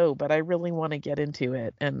my toe, but I really want to get into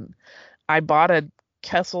it. And I bought a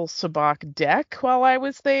Kessel Sabacc deck while I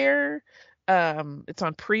was there. It's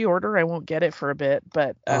on pre-order. I won't get it for a bit,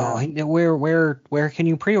 but where can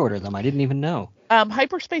you pre-order them? I didn't even know.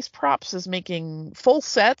 Hyperspace Props is making full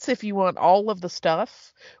sets if you want all of the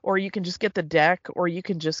stuff, or you can just get the deck, or you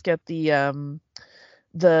can just get the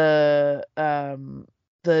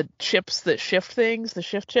chips that shift things, the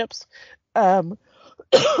shift chips.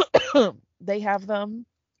 They have them.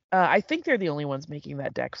 I think they're the only ones making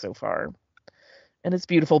that deck so far, and it's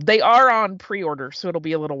beautiful. They are on pre-order, so it'll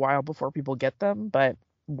be a little while before people get them, but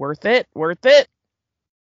worth it.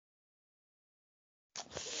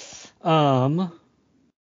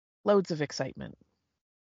 Loads of excitement.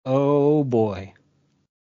 Oh boy.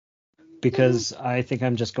 Because I think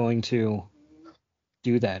I'm just going to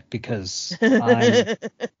do that, because I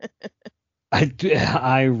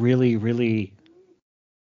really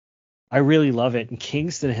love it, and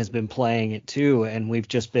Kingston has been playing it too, and we've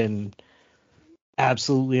just been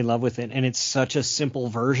absolutely in love with it, and it's such a simple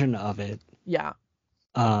version of it. Yeah.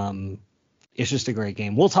 It's just a great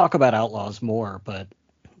game. We'll talk about Outlaws more, but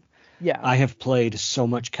yeah, I have played so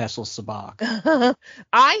much Kessel Sabacc.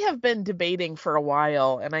 I have been debating for a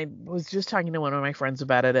while, and I was just talking to one of my friends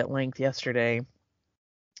about it at length yesterday.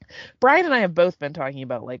 Bryan and I have both been talking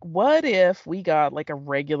about, what if we got a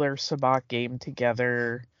regular Sabacc game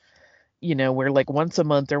together, where once a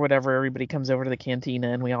month or whatever, everybody comes over to the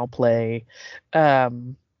cantina and we all play.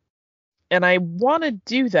 And I want to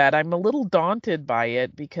do that. I'm a little daunted by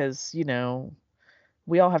it because,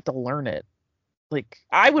 we all have to learn it.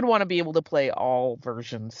 I would want to be able to play all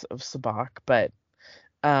versions of Sabacc, but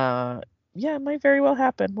yeah, it might very well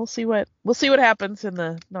happen. We'll see what happens in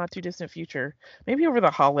the not too distant future. Maybe over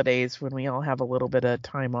the holidays when we all have a little bit of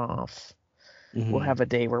time off. Mm-hmm. We'll have a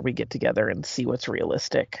day where we get together and see what's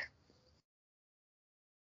realistic.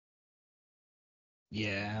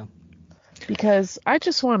 Yeah. Because I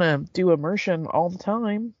just want to do immersion all the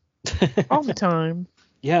time. All the time.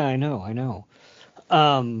 Yeah, I know.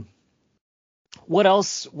 What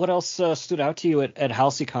else stood out to you at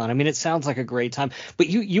Halcy-Con? I mean, it sounds like a great time, but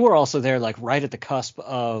you were also there right at the cusp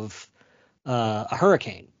of a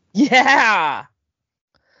hurricane. Yeah.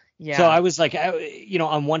 Yeah. So I was like,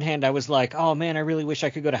 on one hand, I was like, oh man, I really wish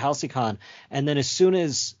I could go to Halcy-Con. And then as soon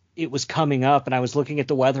as it was coming up and I was looking at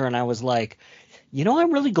the weather and I was like,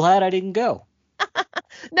 I'm really glad I didn't go.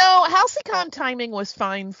 No, Halcy-Con timing was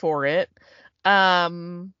fine for it. A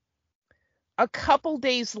couple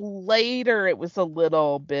days later, it was a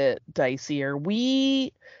little bit dicier.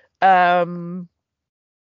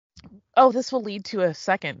 This will lead to a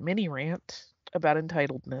second mini rant about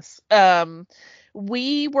entitledness.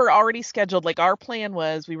 We were already scheduled, like our plan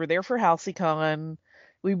was we were there for Halcy-Con.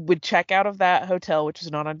 We would check out of that hotel, which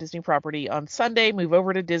is not on Disney property, on Sunday, move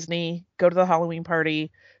over to Disney, go to the Halloween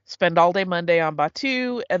party, spend all day Monday on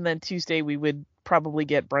Batuu, and then Tuesday we would probably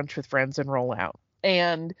get brunch with friends and roll out.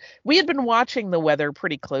 And we had been watching the weather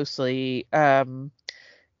pretty closely, and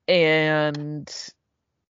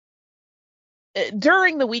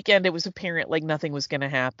during the weekend, it was apparent like nothing was going to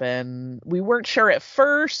happen. We weren't sure at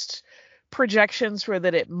first. Projections were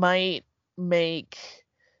that it might make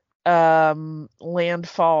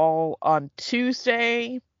landfall on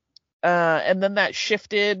Tuesday, and then that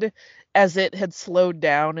shifted as it had slowed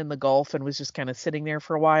down in the Gulf and was just kind of sitting there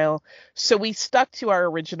for a while. So we stuck to our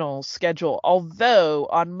original schedule, although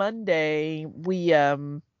on Monday we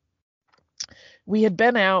had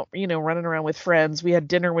been out, running around with friends. We had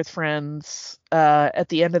dinner with friends at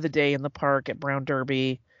the end of the day in the park at Brown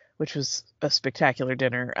Derby, which was a spectacular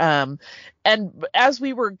dinner. And as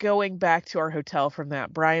we were going back to our hotel from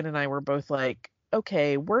that, Bryan and I were both like,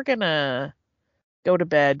 okay, we're going to go to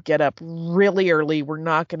bed, get up really early. We're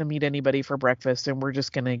not going to meet anybody for breakfast, and we're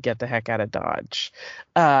just going to get the heck out of Dodge.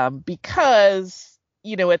 Because,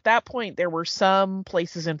 at that point, there were some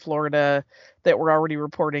places in Florida that were already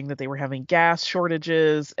reporting that they were having gas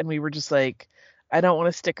shortages, and we were just like, I don't want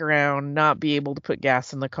to stick around, not be able to put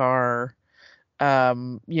gas in the car,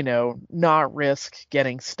 not risk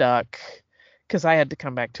getting stuck, because I had to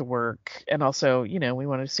come back to work, and also, we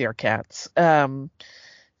wanted to see our cats.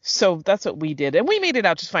 So that's what we did, and we made it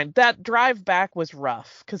out just fine. That drive back was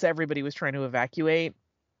rough because everybody was trying to evacuate.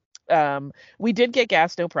 We did get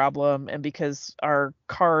gas, no problem, and because our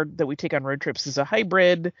card that we take on road trips is a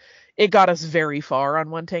hybrid, it got us very far on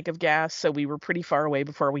one tank of gas, so we were pretty far away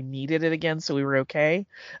before we needed it again, so we were okay.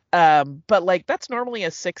 But like that's normally a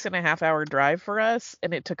 6.5 hour drive for us,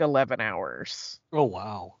 and it took 11 hours. Oh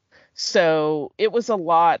wow. So it was a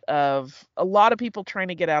lot of people trying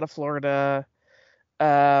to get out of Florida,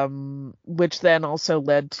 which then also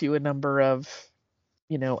led to a number of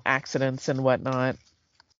accidents and whatnot.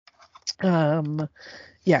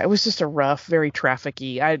 It was just a rough, very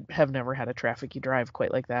trafficy. I have never had a trafficy drive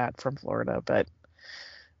quite like that from Florida, but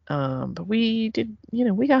we did,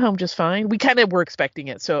 we got home just fine. We kind of were expecting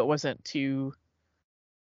it, so it wasn't too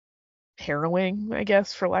harrowing, I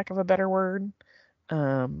guess, for lack of a better word.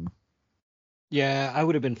 Yeah, I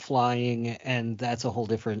would have been flying, and that's a whole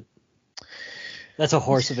different. That's a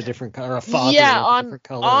horse of a different color, a father of a different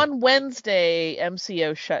color. On Wednesday,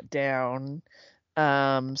 MCO shut down.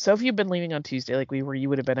 So if you've been leaving on Tuesday like we were, you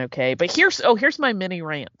would have been okay. But here's my mini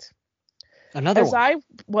rant. Another one.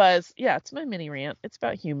 It's my mini rant. It's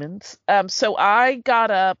about humans. So I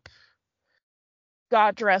got up,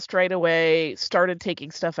 got dressed right away, started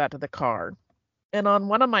taking stuff out of the car. And on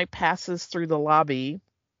one of my passes through the lobby,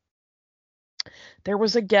 there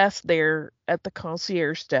was a guest there at the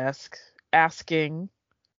concierge desk asking,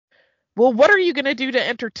 well, what are you going to do to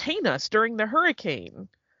entertain us during the hurricane?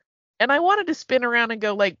 And I wanted to spin around and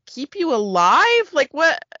go, like, keep you alive? Like,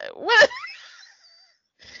 what?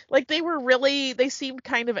 Like, they seemed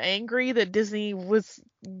kind of angry that Disney was,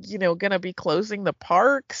 going to be closing the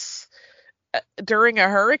parks during a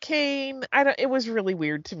hurricane. It was really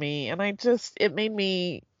weird to me. And it made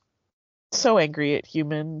me so angry at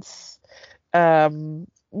humans.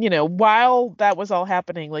 While that was all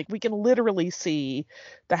happening, like we can literally see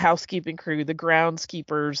the housekeeping crew, the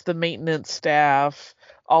groundskeepers, the maintenance staff,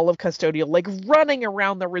 all of custodial, like running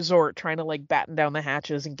around the resort trying to like batten down the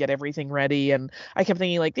hatches and get everything ready. And I kept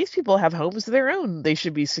thinking like, these people have homes of their own they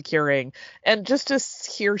should be securing. And just to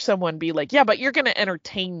hear someone be like, yeah, but you're going to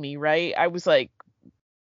entertain me, right? I was like,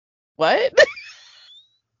 what?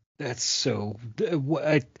 That's so...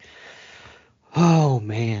 Oh,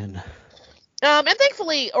 man. And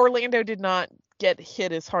thankfully, Orlando did not get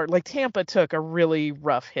hit as hard. Like Tampa took a really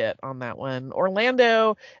rough hit on that one.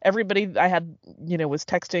 Orlando, everybody I had, was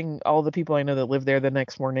texting all the people I know that live there the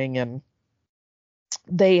next morning, and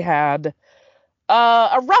they had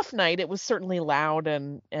a rough night. It was certainly loud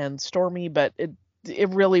and stormy, but it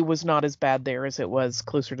really was not as bad there as it was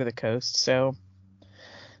closer to the coast. So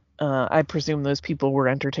I presume those people were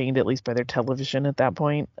entertained at least by their television at that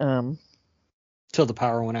point. till the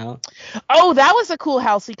power went out. Oh, that was a cool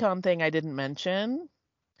Halcy-Con thing I didn't mention.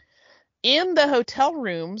 In the hotel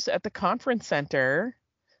rooms at the conference center,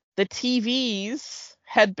 the TVs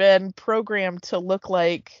had been programmed to look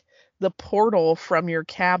like the portal from your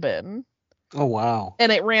cabin. Oh, wow.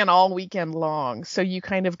 And it ran all weekend long. So you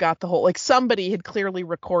kind of got the whole, like, somebody had clearly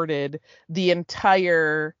recorded the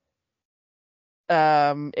entire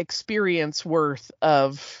experience worth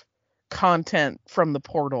of content from the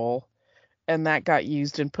portal. And that got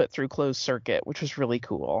used and put through closed circuit, which was really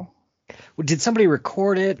cool. Did somebody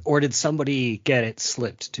record it, or did somebody get it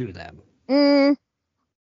slipped to them?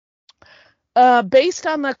 Based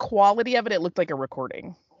on the quality of it, it looked like a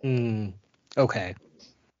recording. Okay.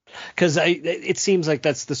 Because it seems like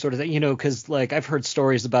that's the sort of thing, because like I've heard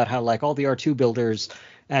stories about how like all the R2 builders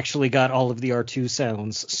actually got all of the R2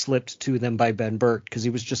 sounds slipped to them by Ben Burt, because he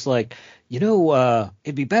was just like,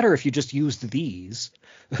 it'd be better if you just used these.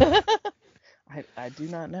 I do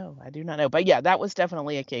not know. But yeah, that was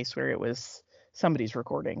definitely a case where it was somebody's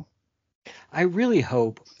recording. I really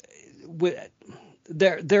hope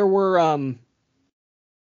there were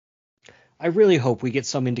I really hope we get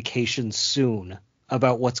some indication soon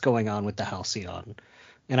about what's going on with the Halcyon.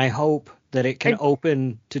 And I hope that it can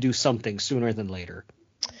open to do something sooner than later.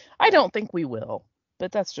 I don't think we will,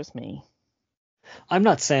 but that's just me. I'm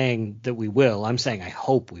not saying that we will. I'm saying I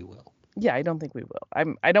hope we will. Yeah, I don't think we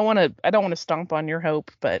will. I don't want to stomp on your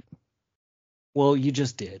hope, but well, you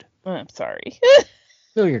just did. I'm sorry.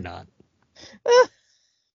 No, you're not.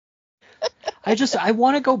 I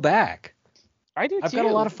want to go back. I do too. I've got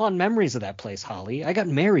a lot of fond memories of that place, Holly. I got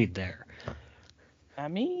married there. I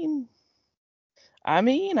mean,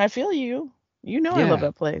 I feel you. Yeah. I love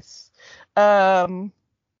that place. But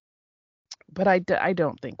I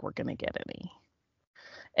don't think we're gonna get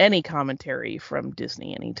any commentary from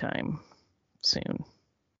Disney anytime soon.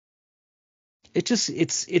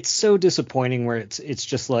 It's so disappointing where it's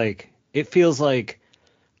just like it feels like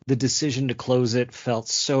the decision to close it felt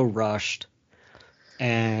so rushed,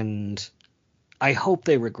 and I hope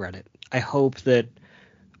they regret it. I hope that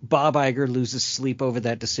Bob Iger loses sleep over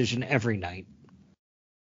that decision every night.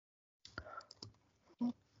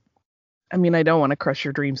 I mean, I don't want to crush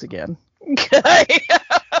your dreams again.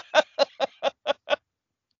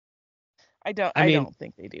 I don't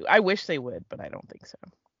think they do. I wish they would, but I don't think so.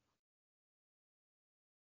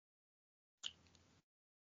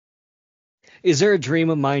 Is there a dream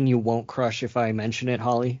of mine you won't crush if I mention it,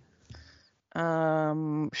 Holly?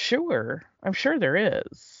 Sure. I'm sure there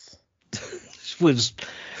is. I'll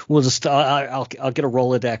get a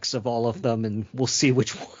Rolodex of all of them and we'll see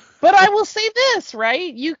which one. But I will say this,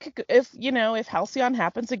 right? You could, if Halcyon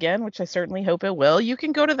happens again, which I certainly hope it will, you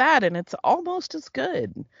can go to that and it's almost as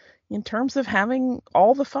good in terms of having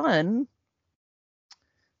all the fun,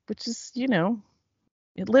 which is,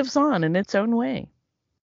 it lives on in its own way.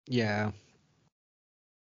 Yeah.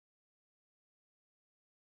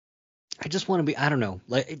 I just want to be, I don't know,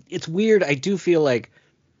 like it's weird. I do feel like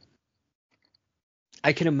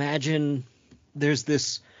I can imagine there's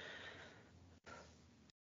this,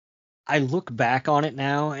 I look back on it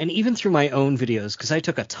now, and even through my own videos, because I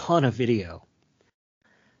took a ton of video,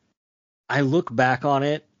 I look back on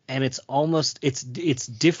it and it's almost, it's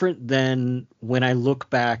different than when I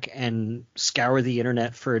look back and scour the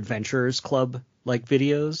internet for Adventurers Club like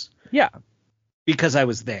videos. Yeah. Because I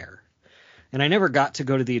was there. And I never got to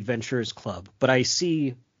go to the Adventurers Club, but I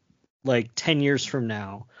see like 10 years from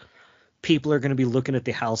now, people are going to be looking at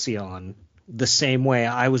the Halcyon the same way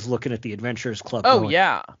I was looking at the Adventurers Club. Oh, going,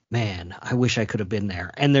 yeah. Man, I wish I could have been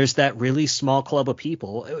there. And there's that really small club of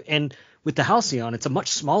people. And with the Halcyon, it's a much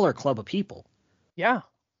smaller club of people. Yeah.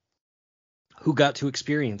 Who got to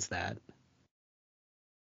experience that.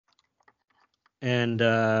 And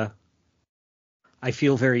I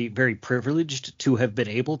feel very, very privileged to have been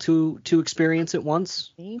able to experience it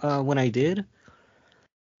once when I did.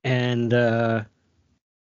 And, they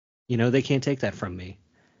can't take that from me.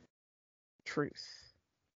 Truth.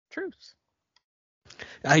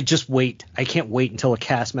 I just wait. I can't wait until a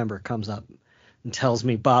cast member comes up and tells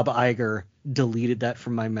me Bob Iger deleted that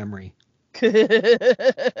from my memory.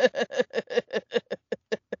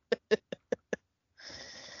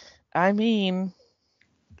 I mean,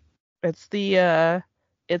 it's the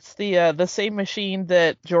same machine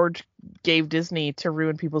that George gave Disney to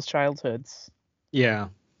ruin people's childhoods. Yeah.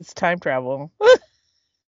 It's time travel.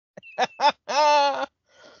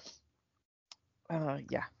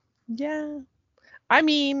 Yeah. I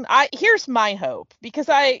mean, here's my hope, because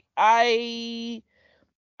I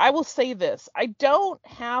will say this. I don't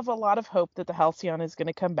have a lot of hope that the Halcyon is going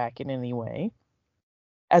to come back in any way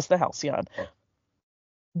as the Halcyon.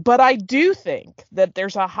 But I do think that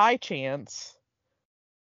there's a high chance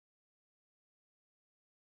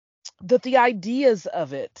that the ideas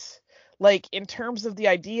of it, like in terms of the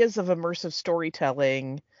ideas of immersive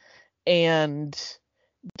storytelling and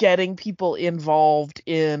getting people involved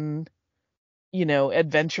in,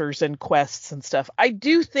 adventures and quests and stuff, I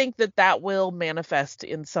do think that will manifest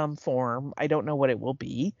in some form. I don't know what it will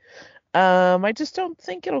be. I just don't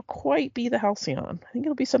think it'll quite be the Halcyon. I think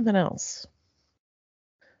it'll be something else.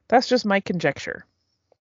 That's just my conjecture.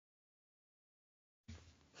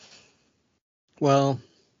 Well,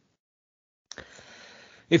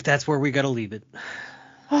 if that's where we gotta leave it.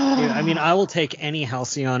 I mean, I will take any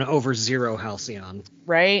Halcyon over zero Halcyon.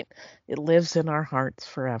 Right? It lives in our hearts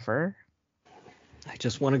forever. I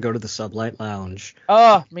just want to go to the Sublight Lounge.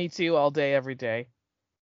 Oh, me too, all day, every day.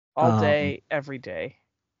 All day, every day.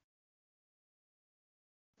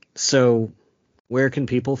 So, where can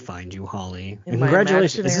people find you, Holly? And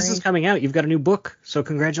congratulations. As this is coming out, you've got a new book, so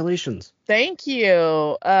congratulations. Thank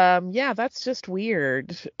you. Yeah, that's just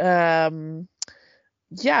weird.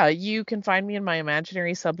 Yeah, you can find me in my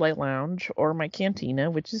imaginary Sublight Lounge or my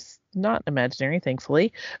cantina, which is not imaginary,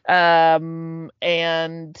 thankfully. And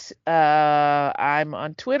I'm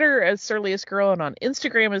on Twitter as Surliest Girl and on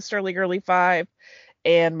Instagram as SurlyGirly5.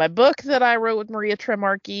 And my book that I wrote with Maria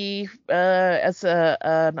Tremarchi as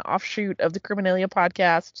an offshoot of the Criminalia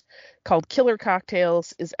podcast called Killer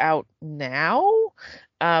Cocktails is out now,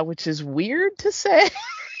 which is weird to say.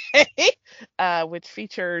 Which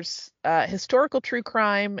features historical true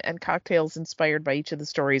crime and cocktails inspired by each of the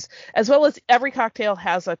stories, as well as every cocktail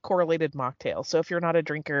has a correlated mocktail. So if you're not a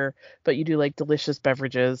drinker, but you do like delicious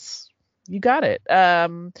beverages, you got it.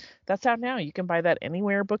 That's out now. You can buy that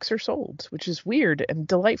anywhere books are sold, which is weird and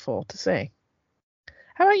delightful to say.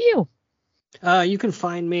 How about you? You can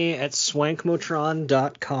find me at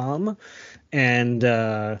swankmotron.com,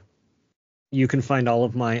 and you can find all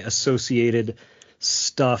of my associated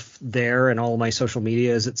stuff there, and all of my social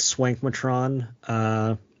media is at Swankmatron.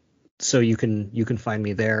 So you can find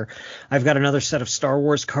me there. I've got another set of Star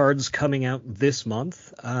Wars cards coming out this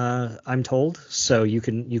month, I'm told. So you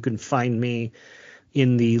can find me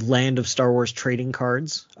in the land of Star Wars trading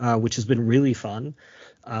cards, which has been really fun.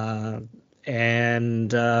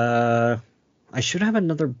 And I should have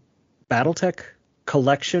another BattleTech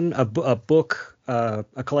collection, a book, a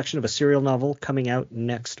collection of a serial novel coming out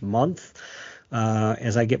next month.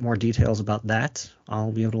 As I get more details about that,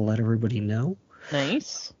 I'll be able to let everybody know.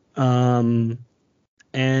 Nice. And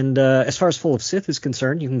as far as Full of Sith is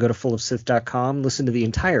concerned, you can go to fullofsith.com, listen to the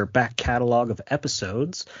entire back catalog of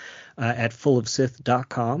episodes at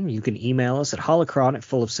fullofsith.com. You can email us at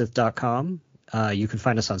holocron@fullofsith.com. You can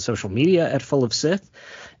find us on social media at Full of Sith,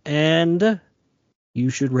 and you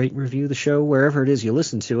should rate and review the show wherever it is you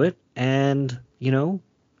listen to it, and,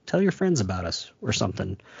 tell your friends about us or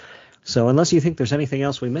something. So unless you think there's anything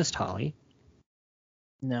else we missed, Holly.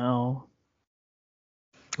 No.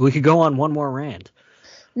 We could go on one more rant.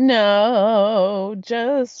 No,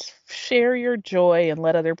 just share your joy and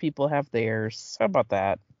let other people have theirs. How about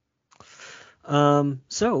that?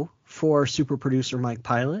 So for super producer Mike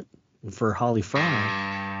Pilot and for Holly Frano,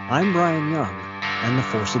 I'm Bryan Young, and the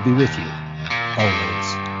Force will be with you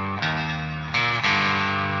always.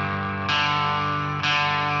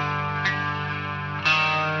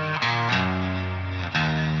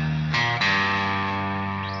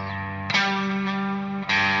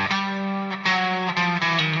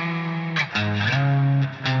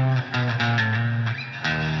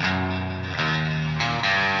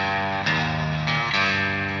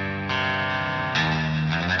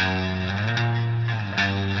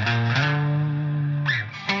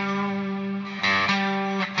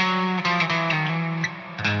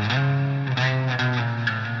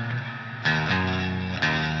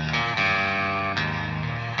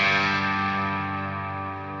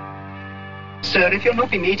 Sir, if you'll not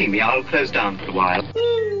be needing me, I'll close down for a while.